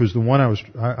yesterday, which was the one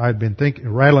I'd been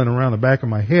rattling around the back of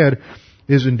my head,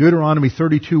 is in Deuteronomy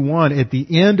 32:1. At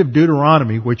the end of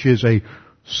Deuteronomy, which is a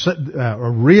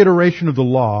reiteration of the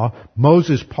law,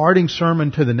 Moses' parting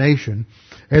sermon to the nation,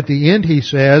 at the end he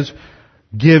says,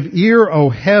 "Give ear, O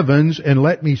heavens, and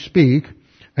let me speak,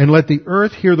 and let the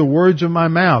earth hear the words of my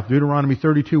mouth." Deuteronomy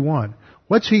 32:1.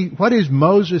 What is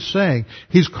Moses saying?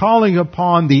 He's calling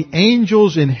upon the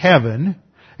angels in heaven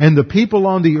and the people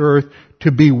on the earth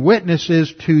to be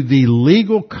witnesses to the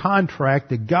legal contract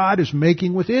that God is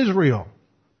making with Israel.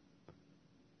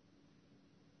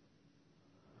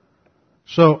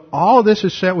 So all of this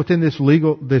is set within this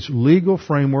legal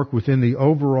framework within the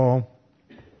overall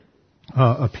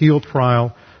appeal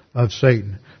trial of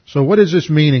Satan. So what does this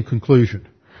mean in conclusion?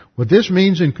 What this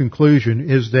means in conclusion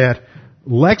is that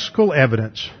lexical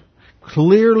evidence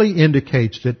clearly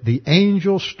indicates that the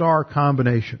angel-star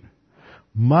combination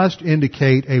must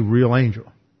indicate a real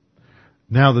angel.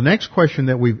 Now the next question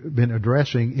that we've been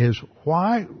addressing is,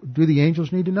 why do the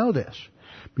angels need to know this?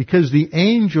 Because the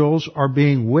angels are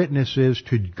being witnesses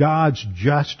to God's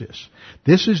justice.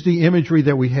 This is the imagery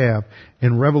that we have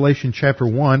in Revelation chapter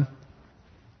 1.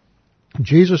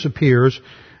 Jesus appears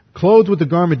clothed with the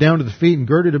garment down to the feet and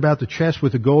girded about the chest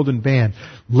with a golden band.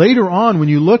 Later on, when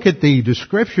you look at the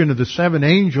description of the seven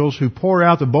angels who pour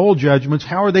out the bowl judgments,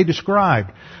 how are they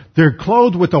described? They're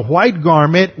clothed with a white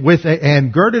garment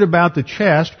and girded about the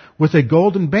chest with a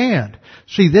golden band.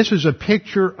 See, this is a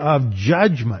picture of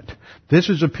judgment. This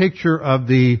is a picture of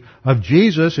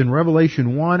Jesus in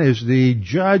Revelation 1 as the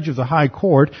judge of the high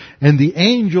court, and the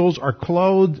angels are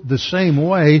clothed the same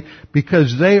way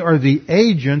because they are the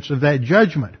agents of that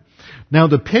judgment. Now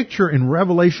the picture in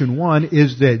Revelation 1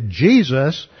 is that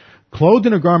Jesus, clothed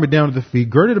in a garment down to the feet,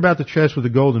 girded about the chest with a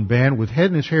golden band, with head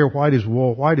and his hair white as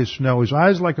wool, white as snow, his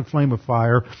eyes like a flame of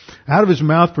fire. Out of his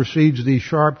mouth proceeds the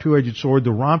sharp two-edged sword,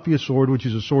 the Romphius sword, which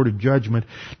is a sword of judgment.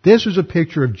 This is a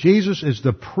picture of Jesus as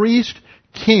the priest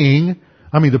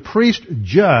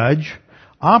judge,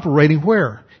 operating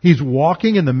where? He's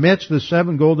walking in the midst of the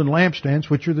seven golden lampstands,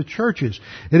 which are the churches.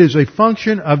 It is a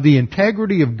function of the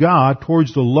integrity of God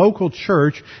towards the local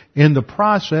church in the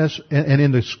process and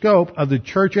in the scope of the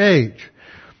church age.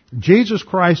 Jesus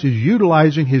Christ is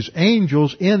utilizing His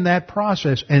angels in that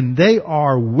process, and they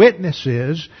are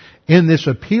witnesses in this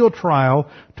appeal trial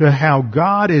to how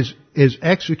God is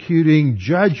executing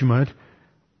judgment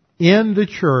in the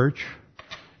church,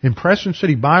 in Preston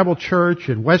City Bible Church,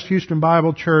 at West Houston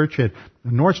Bible Church, at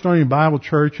North Stonian Bible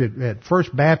Church, at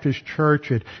First Baptist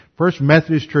Church, at First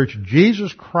Methodist Church.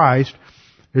 Jesus Christ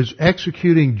is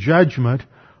executing judgment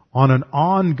on an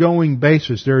ongoing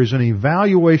basis. There is an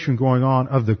evaluation going on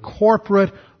of the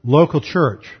corporate local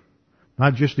church,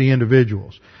 not just the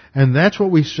individuals. And that's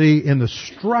what we see in the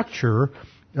structure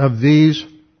of these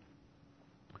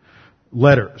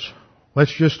letters.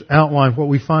 Let's just outline what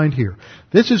we find here.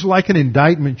 This is like an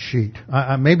indictment sheet.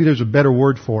 Maybe there's a better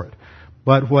word for it.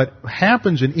 But what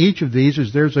happens in each of these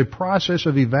is there's a process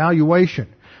of evaluation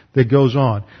that goes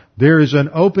on. There is an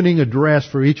opening address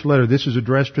for each letter. This is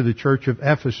addressed to the church of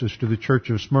Ephesus, to the church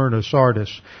of Smyrna,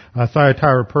 Sardis,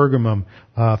 Thyatira, Pergamum,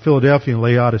 Philadelphia, and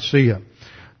Laodicea.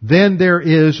 Then there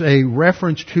is a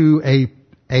reference to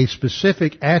a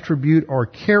specific attribute or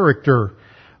character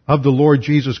of the Lord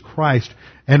Jesus Christ.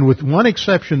 And with one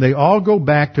exception, they all go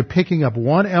back to picking up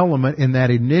one element in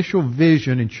that initial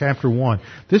vision in chapter 1.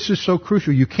 This is so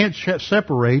crucial. You can't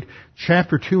separate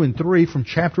chapter 2 and 3 from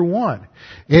chapter 1.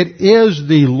 It is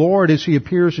the Lord as He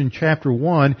appears in chapter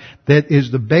 1 that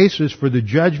is the basis for the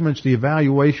judgments, the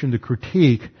evaluation, the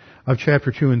critique of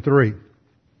chapter 2 and 3.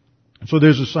 So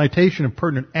there's a citation of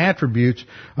pertinent attributes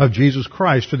of Jesus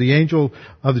Christ. To the angel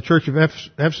of the church of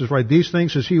Ephesus write, these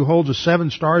things says he who holds the 7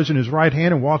 stars in his right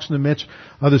hand and walks in the midst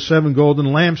of the 7 golden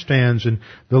lampstands. And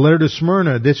the letter to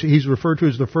Smyrna, this he's referred to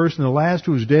as the first and the last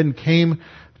who was dead and came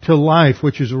to life,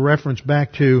 which is a reference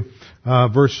back to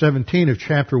verse 17 of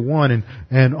chapter 1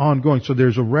 and ongoing. So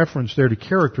there's a reference there to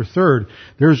character. Third,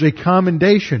 there's a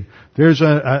commendation. There's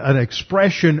an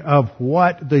expression of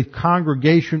what the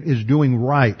congregation is doing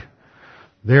right.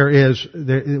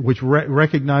 Which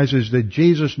recognizes that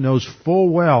Jesus knows full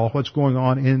well what's going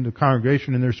on in the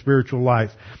congregation in their spiritual life.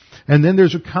 And then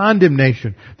there's a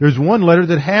condemnation. There's one letter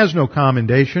that has no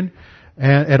commendation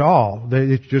at all.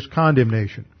 It's just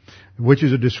condemnation, which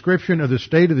is a description of the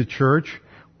state of the church,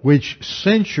 which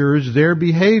censures their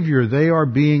behavior. They are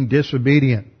being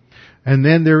disobedient. And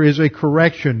then there is a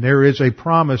correction. There is a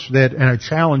promise and a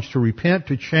challenge to repent,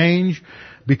 to change,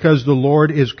 because the Lord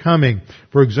is coming.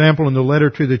 For example, in the letter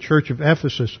to the church of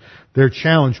Ephesus, they're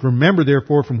challenged, remember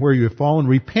therefore from where you have fallen,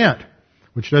 repent,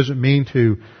 which doesn't mean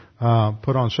to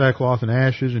put on sackcloth and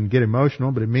ashes and get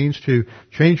emotional, but it means to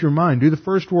change your mind, do the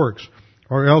first works,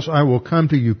 or else I will come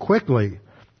to you quickly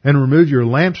and remove your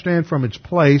lampstand from its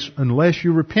place unless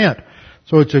you repent.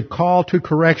 So it's a call to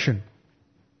correction.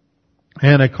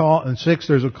 And 6,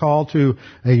 there's a call to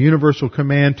a universal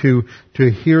command to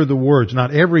hear the words.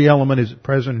 Not every element is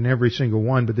present in every single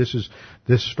one, but this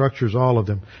structures all of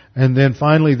them. And then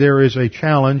finally there is a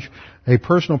challenge, a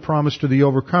personal promise to the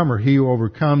overcomer. He who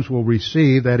overcomes will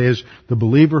receive, that is, the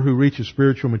believer who reaches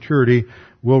spiritual maturity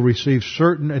will receive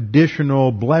certain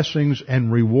additional blessings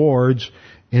and rewards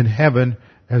in heaven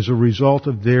as a result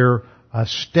of their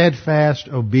steadfast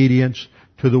obedience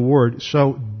to the Word.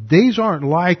 So these aren't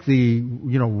like the,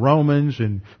 Romans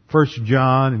and 1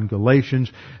 John and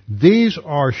Galatians. These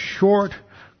are short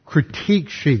critique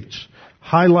sheets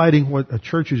highlighting what a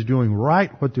church is doing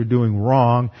right, what they're doing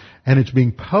wrong, and it's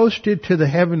being posted to the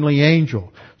heavenly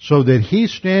angel so that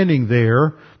he's standing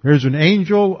there. There's an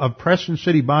angel of Preston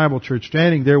City Bible Church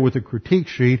standing there with a critique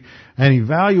sheet and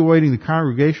evaluating the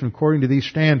congregation according to these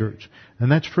standards.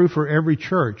 And that's true for every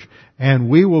church. And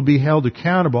we will be held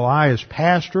accountable. I as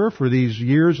pastor for these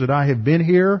years that I have been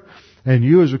here, and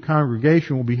you as a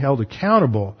congregation will be held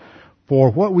accountable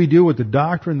for what we do with the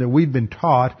doctrine that we've been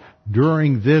taught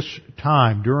during this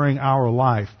time, during our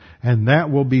life. And that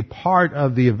will be part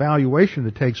of the evaluation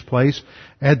that takes place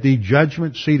at the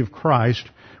judgment seat of Christ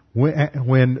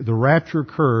when the rapture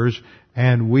occurs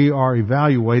and we are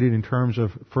evaluated in terms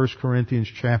of 1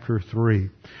 Corinthians chapter 3.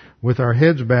 With our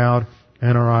heads bowed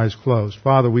and our eyes closed.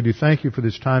 Father, we do thank you for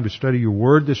this time to study your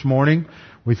word this morning.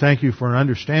 We thank you for an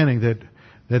understanding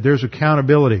that there's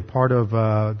accountability, part of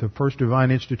the first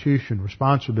divine institution,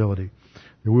 responsibility.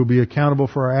 That we'll be accountable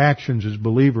for our actions as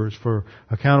believers,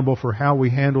 accountable for how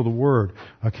we handle the word,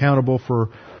 accountable for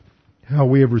how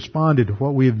we have responded to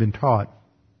what we have been taught,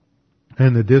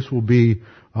 and that this will be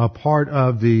a part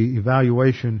of the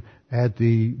evaluation at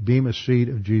the bema seat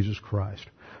of Jesus Christ.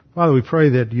 Father, we pray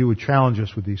that you would challenge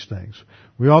us with these things.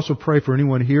 We also pray for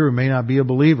anyone here who may not be a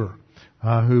believer,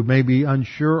 who may be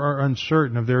unsure or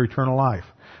uncertain of their eternal life.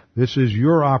 This is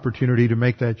your opportunity to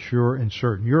make that sure and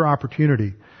certain. Your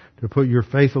opportunity to put your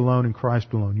faith alone in Christ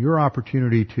alone. Your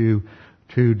opportunity to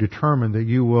determine that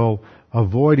you will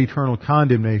avoid eternal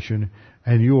condemnation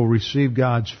and you will receive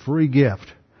God's free gift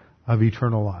of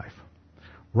eternal life.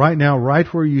 Right now, right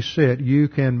where you sit, you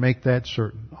can make that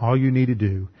certain. All you need to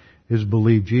do is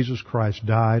believe Jesus Christ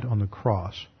died on the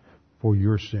cross for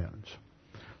your sins.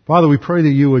 Father, we pray that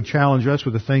you would challenge us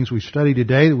with the things we study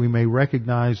today, that we may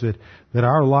recognize that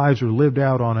our lives are lived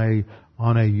out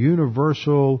on a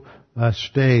universal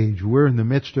stage. We're in the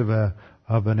midst of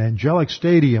an angelic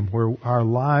stadium where our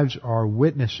lives are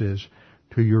witnesses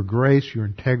to your grace, your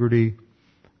integrity,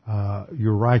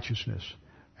 your righteousness.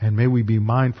 And may we be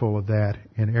mindful of that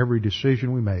in every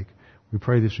decision we make. We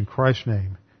pray this in Christ's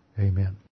name. Amen.